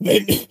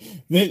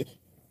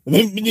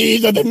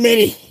needs of the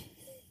many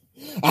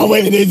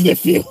outweigh the needs of the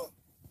few.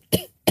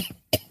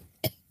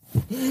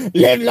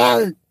 Live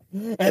long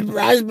and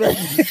prosper.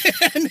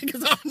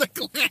 Niggas on the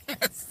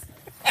glass.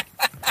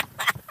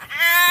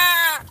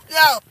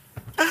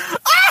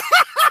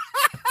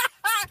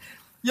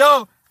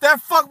 Yo,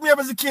 that fucked me up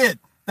as a kid.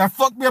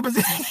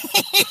 Come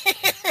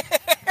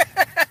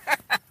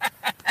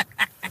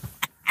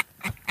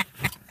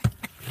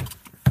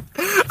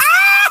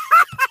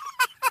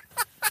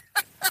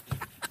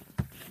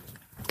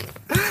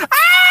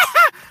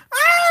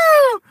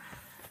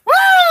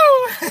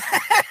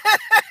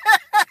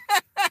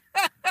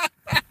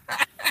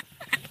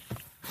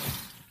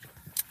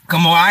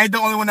on, I ain't the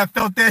only one that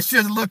felt that shit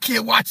as a little kid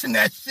watching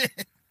that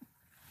shit.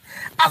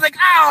 I was like,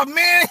 oh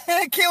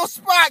man, kill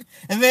Spock.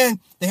 And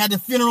then they had the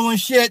funeral and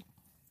shit.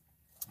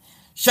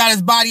 Shot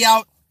his body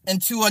out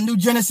into a New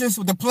Genesis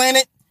with the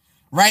planet,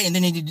 right? And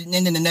then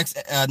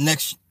the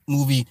next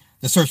movie,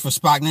 The Search for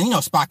Spock. And then, you know,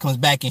 Spock comes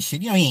back and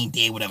shit. You know, he ain't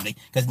dead, whatever.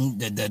 Because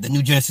the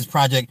New Genesis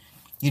project,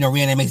 you know,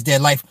 reanimates dead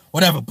life,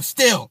 whatever. But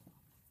still,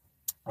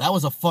 that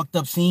was a fucked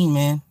up scene,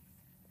 man.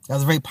 That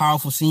was a very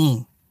powerful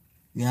scene.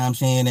 You know what I'm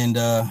saying? And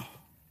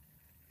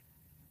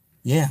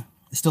yeah,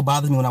 it still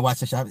bothers me when I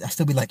watch that shit. I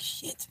still be like,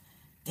 shit,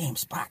 damn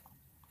Spock.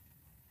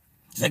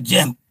 It's like,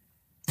 Jim.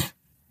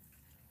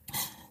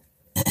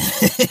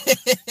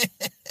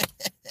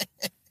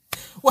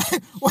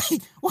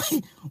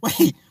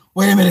 wait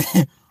a minute.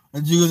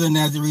 The Jews are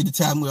nasty. Read the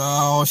Talmud.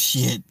 Oh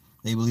shit.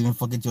 They believe in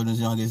fucking children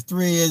as young as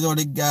 3 years old.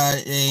 They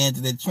got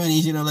into the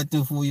training. You don't let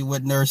them fool you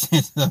with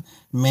nurses.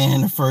 Man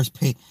in the first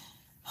page.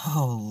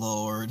 Oh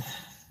Lord.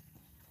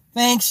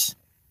 Thanks,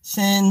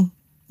 Sin.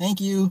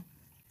 Thank you,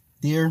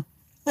 dear.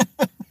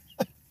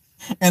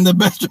 And the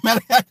best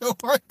dramatic actor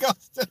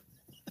workouts.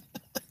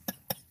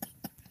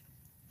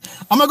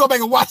 I'm gonna go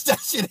back and watch that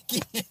shit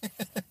again.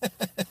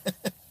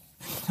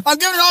 I'm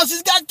giving it all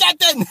she's got,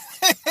 Captain.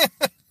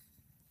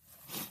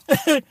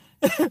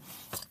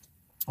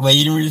 Wait,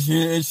 you didn't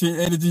really see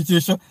editing to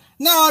the show?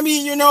 No, I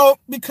mean,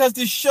 because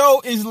the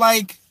show is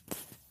like,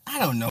 I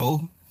don't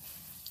know,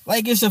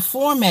 like it's a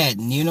format,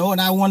 and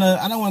I don't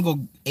wanna go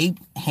ape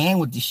hand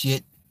with the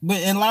shit. But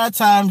and a lot of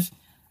times,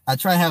 I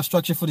try to have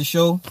structure for the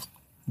show.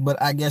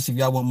 But I guess if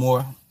y'all want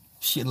more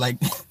shit, like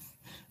if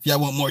y'all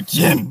want more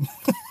Jim,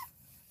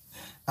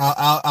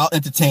 I'll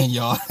entertain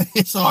y'all.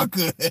 It's all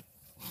good.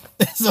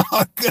 It's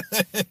all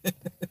good.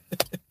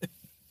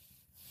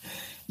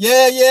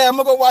 Yeah, I'm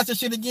gonna go watch that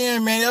shit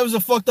again, man. That was a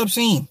fucked up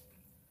scene.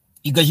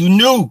 Because you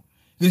knew.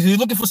 Because you were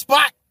looking for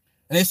Spot.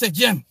 And they said,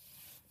 Jim,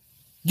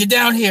 get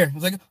down here. I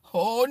was like,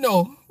 oh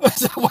no.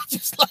 So watch you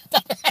slide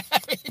down.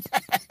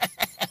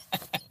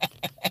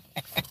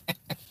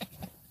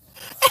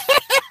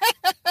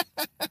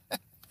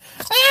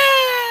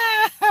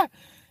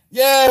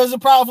 Yeah, it was a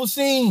powerful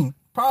scene.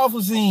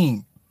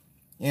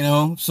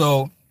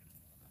 So,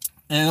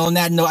 and on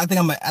that note, I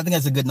think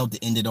that's a good note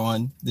to end it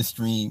on this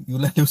stream. You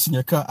let loose in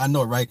your car. I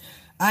know, right?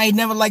 I ain't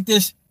never like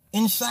this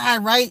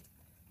inside, right?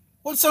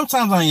 Well,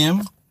 sometimes I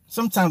am,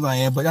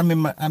 but I'm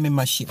in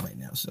my shit right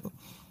now. So,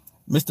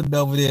 Mr.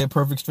 Belvedere,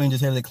 Perfect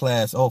Strangers, head of the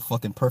class. Oh,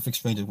 fucking Perfect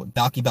Strangers. What,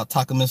 Balky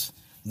Baltakamus?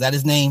 Is that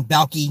his name?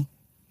 Balky.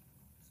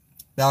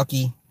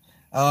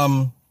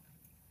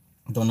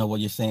 Don't know what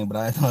you're saying, but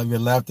I know your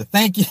laughter.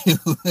 Thank you.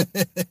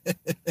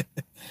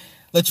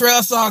 Latrell,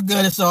 it's all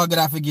good.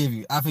 I forgive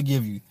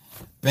you.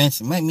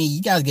 Benson,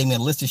 you guys gave me a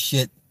list of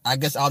shit. I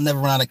guess I'll never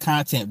run out of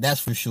content. That's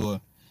for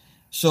sure.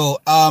 So,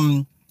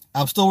 I'm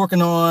still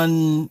working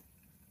on.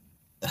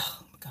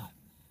 Oh my God.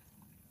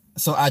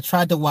 So I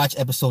tried to watch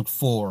episode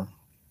 4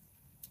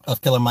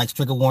 of Killer Mike's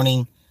Trigger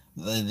Warning.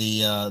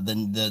 The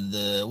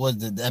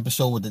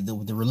episode with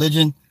the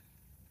religion.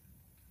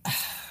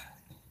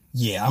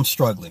 Yeah, I'm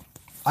struggling.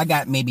 I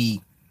got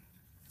maybe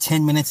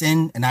 10 minutes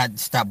in and I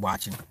stopped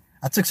watching.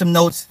 I took some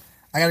notes.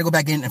 I got to go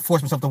back in and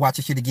force myself to watch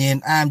this shit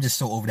again. I'm just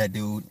so over that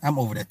dude. I'm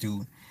over that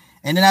dude.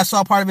 And then I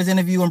saw part of his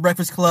interview on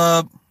Breakfast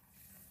Club.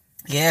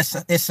 Yes,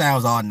 it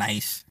sounds all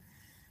nice.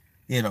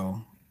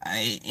 Him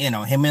and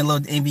a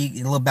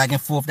little back and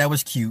forth. That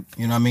was cute.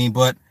 You know what I mean?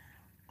 But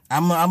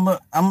I'm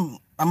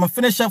gonna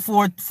finish up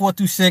 4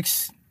 through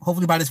 6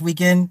 hopefully by this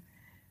weekend,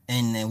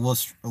 and then we'll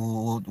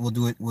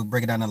do it. We'll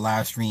break it down in a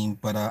live stream.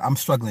 But I'm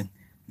struggling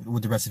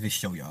with the rest of his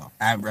show, y'all.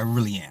 I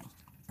really am.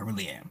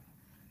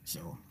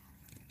 So,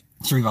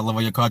 Sharif, I love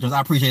all your cartoons. I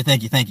appreciate it.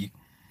 Thank you. Wait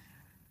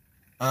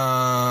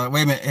a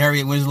minute.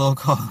 Harriet Winslow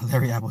called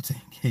Larry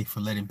Appleton gay for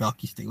letting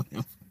Balky stay with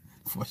him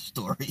for a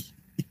story.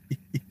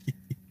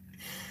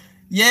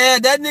 Yeah,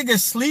 that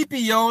nigga's sleepy,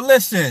 yo.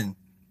 Listen.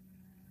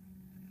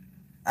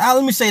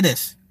 Let me say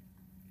this.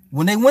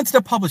 When they went to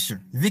the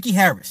publisher, Vicky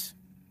Harris,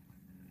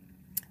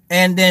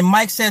 and then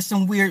Mike said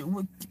some weird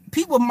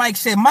people. Mike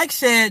said,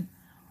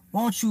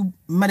 why don't you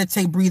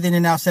meditate, breathe in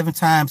and out 7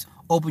 times,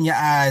 open your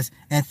eyes,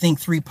 and think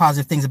 3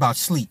 positive things about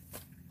sleep?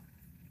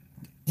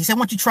 He said, why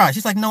don't you try?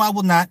 She's like, no, I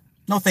will not.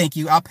 No, thank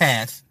you. I'll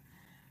pass.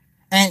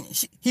 And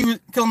he was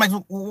killing Mike.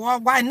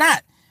 Why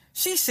not?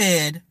 She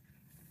said,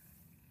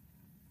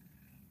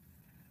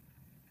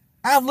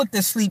 I've looked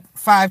at sleep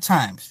 5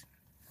 times.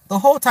 The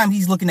whole time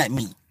he's looking at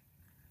me.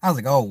 I was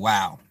like, oh,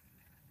 wow.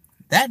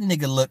 That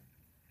nigga looked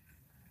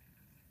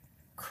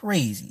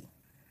crazy.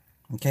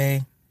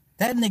 Okay?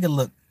 That nigga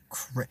looked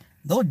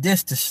no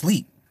diss to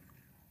sleep.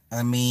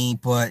 I mean,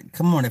 but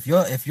come on, if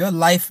your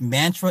life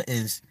mantra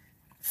is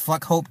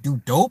fuck hope,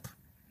 do dope,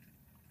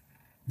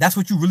 that's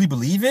what you really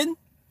believe in?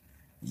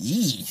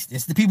 Yeesh.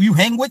 It's the people you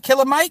hang with,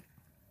 Killer Mike.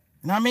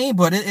 You know what I mean?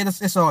 But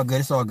it's all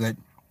good. It's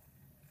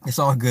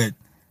all good.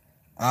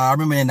 I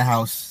remember in the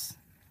house.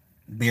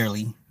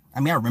 Barely. I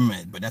mean, I remember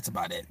it, but that's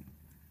about it.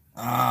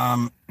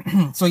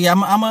 So yeah,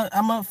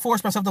 I'm a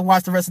force myself to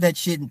watch the rest of that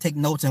shit and take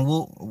notes, and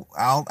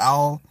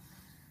I'll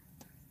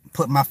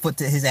put my foot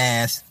to his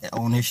ass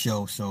on this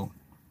show. So,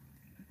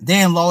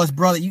 damn, Lawless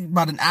brother, you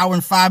about an hour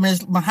and 5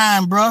 minutes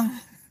behind, bro.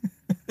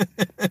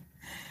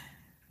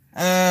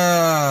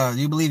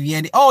 You believe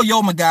Yandy? Oh,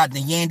 yo, my God,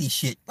 the Yandy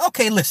shit.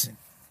 Okay, listen,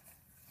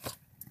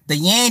 the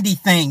Yandy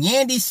thing,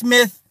 Yandy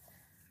Smith,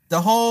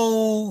 the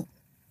whole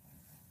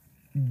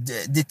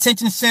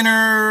detention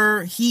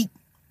center heat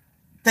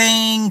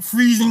thing,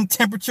 freezing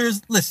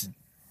temperatures. Listen.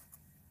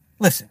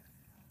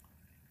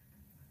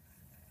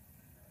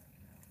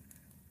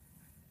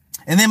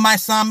 And then my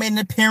son made an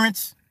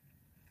appearance.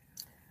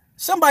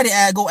 Somebody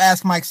go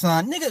ask Mike's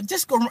son, nigga,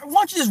 just go. Why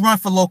don't you just run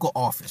for local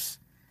office?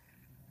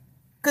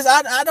 Because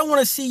I don't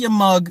want to see your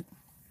mug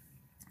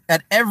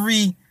at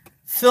every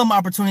film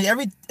opportunity,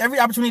 every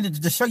opportunity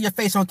to show your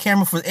face on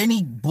camera for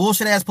any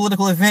bullshit ass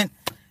political event,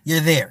 you're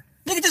there.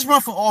 Nigga, just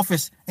run for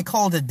office and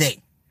call it a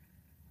day.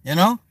 You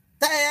know?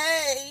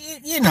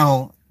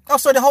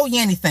 Also the whole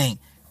Yandy thing.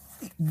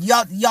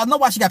 Y'all know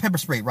why she got pepper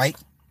sprayed, right?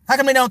 How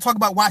come they don't talk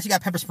about why she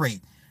got pepper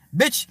sprayed?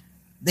 Bitch,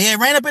 they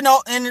ran up in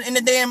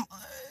the damn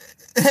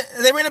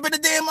they ran up in the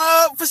damn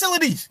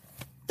facilities.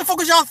 The fuck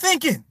was y'all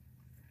thinking?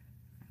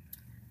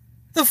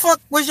 The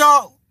fuck was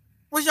y'all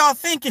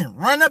thinking?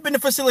 Run up in the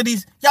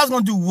facilities, y'all was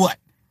gonna do what?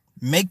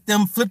 Make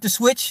them flip the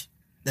switch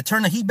to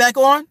turn the heat back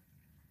on?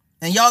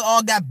 And y'all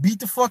all got beat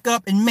the fuck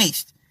up and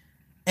maced.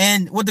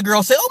 And what the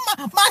girl said,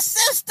 oh, my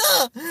sister,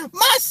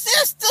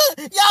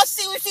 y'all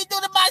see what she do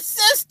to my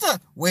sister.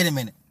 Wait a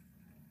minute.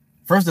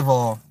 First of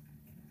all,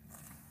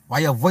 why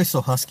your voice so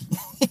husky?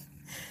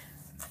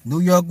 New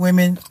York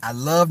women, I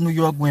love New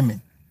York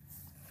women.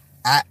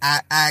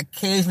 I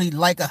occasionally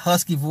like a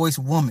husky voiced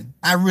woman.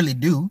 I really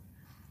do.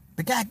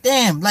 But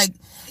goddamn, like,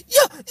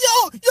 yo,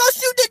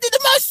 see what they did to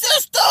my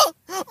sister.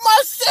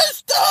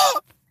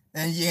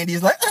 And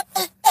Yandy's like,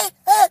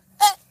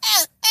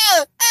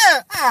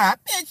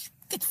 bitch,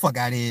 get the fuck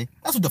out of here.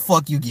 That's what the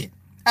fuck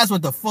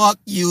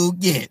you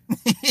get.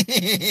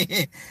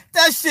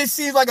 That shit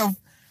seems like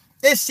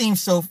it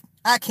seems so,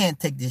 I can't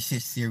take this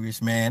shit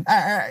serious, man.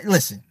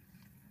 Listen,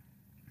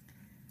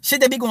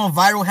 shit that be going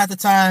viral half the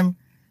time,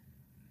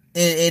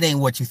 it ain't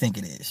what you think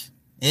it is.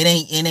 It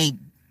ain't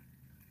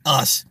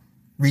us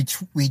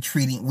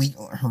retweeting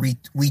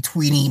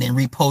and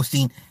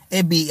reposting.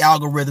 It be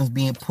algorithms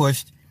being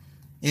pushed.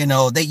 They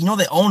own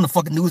the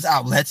fucking news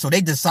outlet, so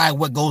they decide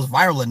what goes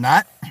viral or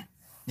not.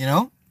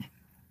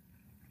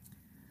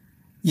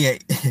 Yeah.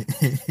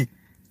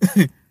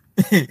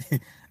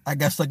 I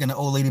got stuck in the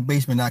old lady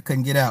basement and I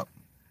couldn't get out.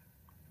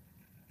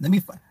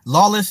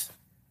 Lawless,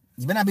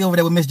 you better not be over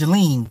there with Miss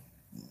Jolene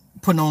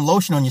putting on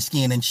lotion on your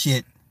skin and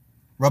shit.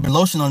 Rubbing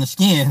lotion on the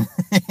skin.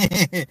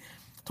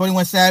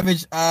 21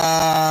 Savage,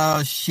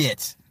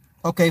 shit.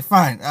 Okay,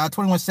 fine.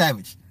 21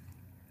 Savage.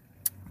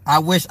 I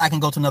wish I can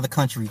go to another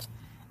country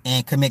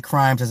and commit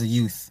crimes as a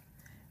youth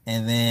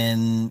and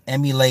then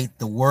emulate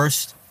the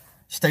worst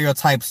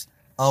stereotypes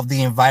of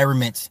the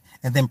environment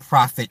and then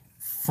profit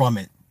from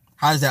it.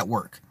 How does that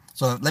work?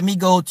 So let me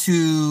go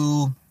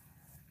to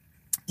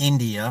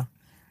India,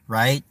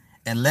 right?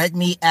 And let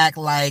me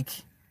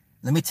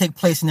take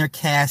place in their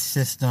caste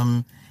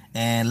system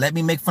and let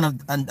me make fun of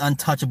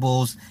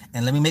untouchables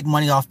and let me make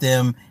money off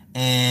them.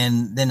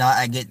 And then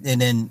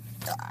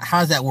how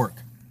does that work?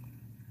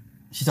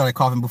 She started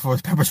coughing before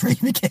his pepper spray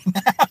even came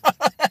out.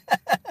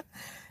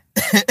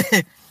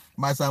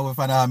 My son would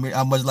find out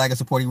how much like a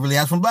support he really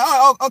has from.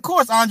 Oh, of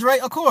course, Andre,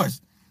 of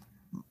course.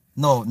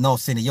 No,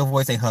 Cindy, your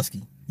voice ain't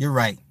husky. You're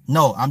right.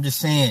 No, I'm just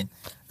saying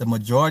the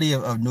majority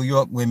of New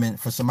York women,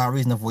 for some odd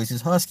reason, the voice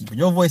is husky. But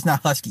your voice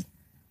not husky.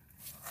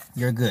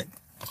 You're good.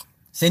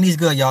 Cindy's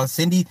good, y'all.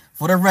 Cindy,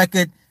 for the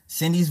record,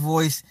 Cindy's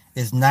voice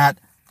is not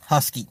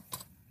husky.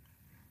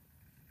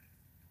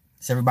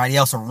 It's everybody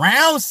else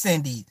around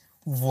Cindy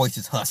whose voice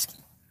is husky.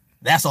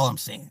 That's all I'm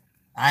saying.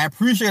 I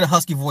appreciate a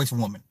husky voice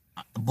woman,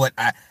 but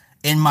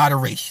in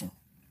moderation.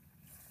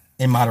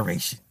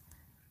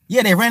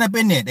 Yeah, they ran up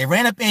in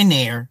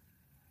there.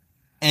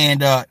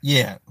 And,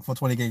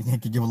 420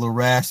 can give a little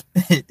rasp.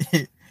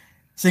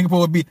 Singapore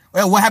would be,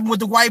 well, what happened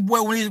with the white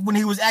boy when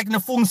he was acting a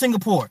fool in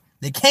Singapore?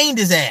 They caned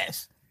his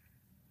ass.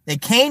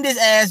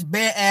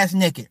 Bare ass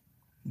naked.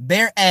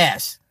 Bare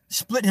ass.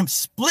 Split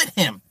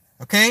him.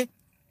 Okay?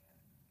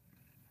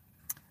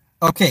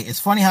 Okay, it's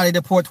funny how they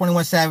deport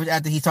 21 Savage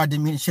after he started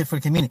doing shit for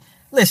the community.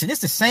 Listen,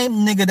 it's the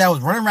same nigga that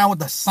was running around with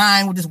the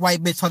sign with this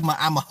white bitch talking about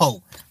I'm a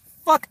hoe.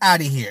 Fuck out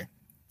of here.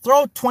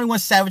 Throw 21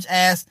 Savage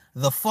ass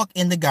the fuck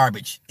in the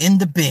garbage. In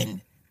the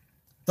bin.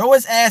 Throw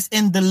his ass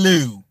in the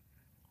loo.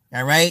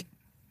 Alright?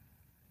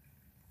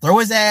 Throw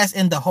his ass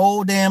in the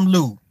whole damn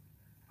loo.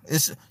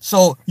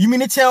 So, you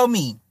mean to tell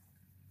me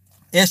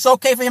it's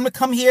okay for him to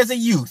come here as a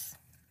youth,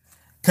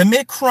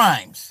 commit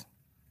crimes,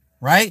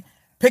 right?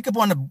 Pick up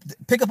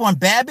on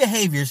bad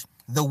behaviors,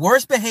 the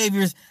worst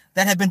behaviors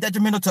that have been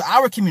detrimental to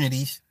our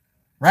communities,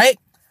 right?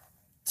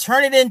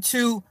 Turn it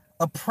into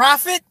a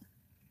profit.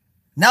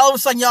 Now all of a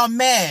sudden y'all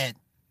mad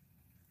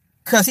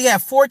because he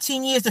had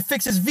 14 years to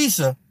fix his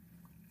visa.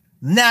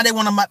 Now they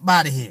want him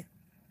out of here.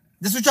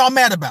 This is what y'all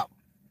mad about.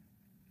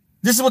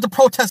 This is what the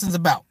protesting is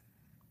about.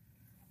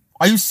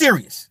 Are you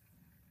serious?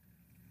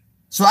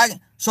 So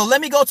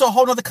let me go to a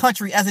whole other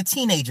country as a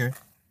teenager,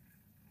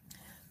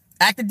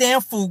 act a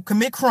damn fool,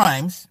 commit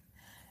crimes,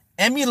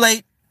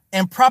 emulate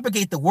and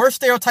propagate the worst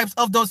stereotypes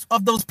of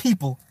those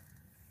people,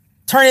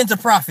 turn into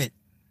profit.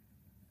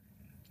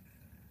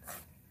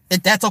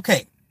 That's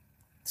okay.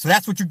 So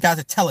that's what you guys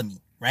are telling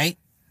me, right?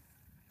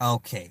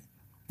 Okay.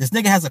 This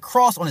nigga has a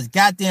cross on his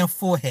goddamn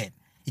forehead.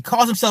 He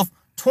calls himself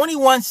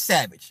 21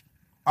 Savage.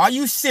 Are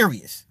you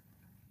serious?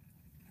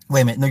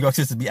 Wait a minute. New York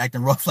sisters be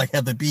acting rough like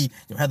Heather B.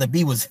 Heather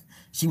B was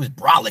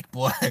brolic,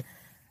 boy.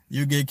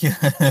 You get killed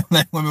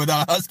like women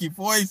without a husky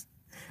voice.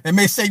 It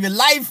may save your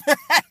life.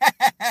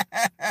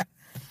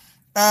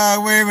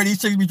 Wherever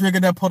these chicks be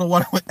drinking that pot of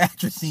water with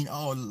atrazine.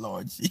 Oh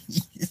Lord,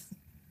 jeez.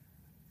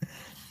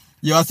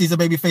 Yo, I see some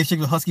baby face chicks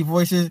with husky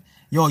voices.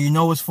 Yo, you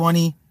know what's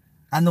funny?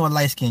 I know a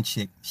light skinned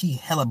chick. She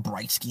hella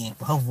bright skinned,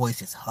 but her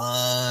voice is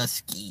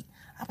husky.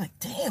 I'm like,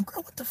 damn,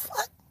 girl, what the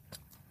fuck?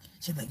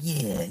 She's like,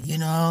 yeah, you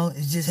know,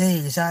 it's just, hey,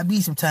 it's how I be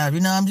sometimes.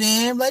 You know what I'm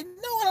saying? I'm like, no,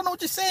 I don't know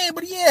what you're saying,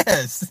 but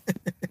yes.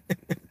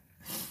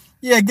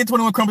 Yeah, get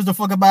 21 Crumpets the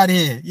fuck up out of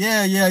here.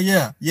 Yeah.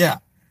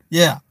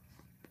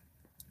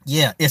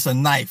 Yeah, it's a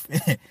knife.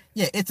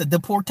 Yeah, it's a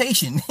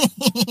deportation.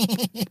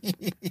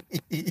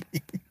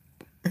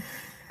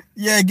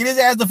 Yeah, get his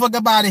ass the fuck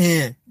up out of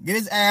here. Get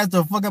his ass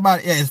the fuck up out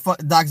of here. Yeah,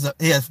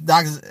 his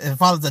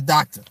father's a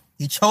doctor.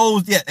 He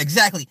chose, yeah,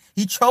 exactly.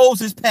 He chose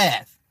his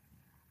path.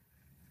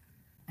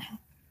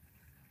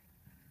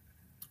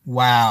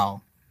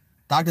 Wow.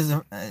 Father's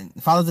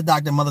a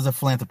doctor, mother's a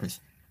philanthropist.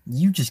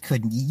 You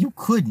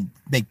couldn't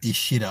make this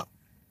shit up.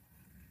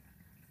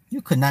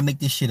 You could not make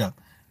this shit up.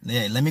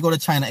 Yeah, let me go to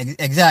China.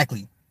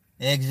 Exactly.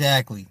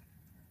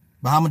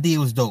 Bahamadia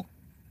was dope.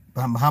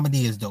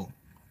 Bahamadia is dope.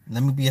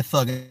 Let me be a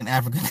thug in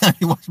Africa. Let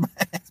me wash my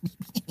ass.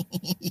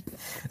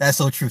 That's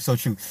so true.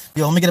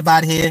 Yo, let me get up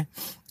out of here.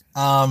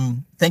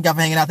 Thank y'all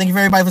for hanging out. Thank you for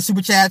everybody for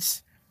super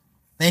chats.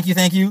 Thank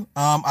you.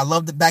 I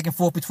love the back and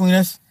forth between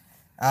us.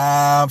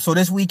 So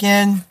this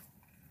weekend,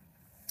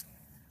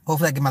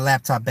 hopefully I get my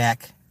laptop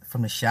back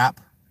from the shop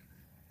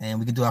and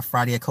we can do our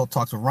Friday Occult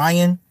Talks with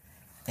Ryan.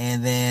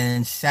 And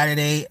then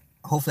Saturday,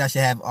 hopefully I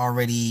should have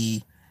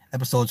already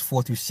episodes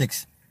 4 through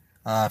 6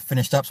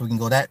 finished up so we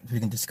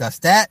can discuss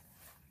that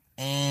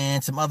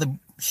and some other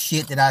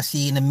shit that I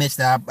see in the midst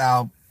that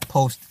I'll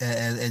post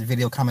as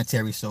video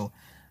commentary. So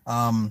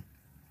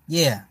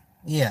yeah.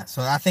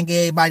 So I thank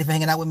everybody for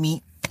hanging out with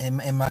me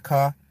in my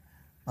car.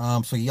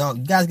 So you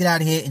guys get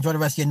out of here. Enjoy the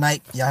rest of your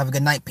night. Y'all have a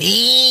good night.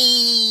 Peace.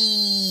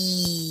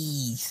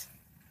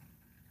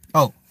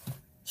 Oh,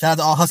 shout out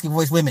to all husky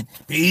voice women.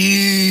 Peace.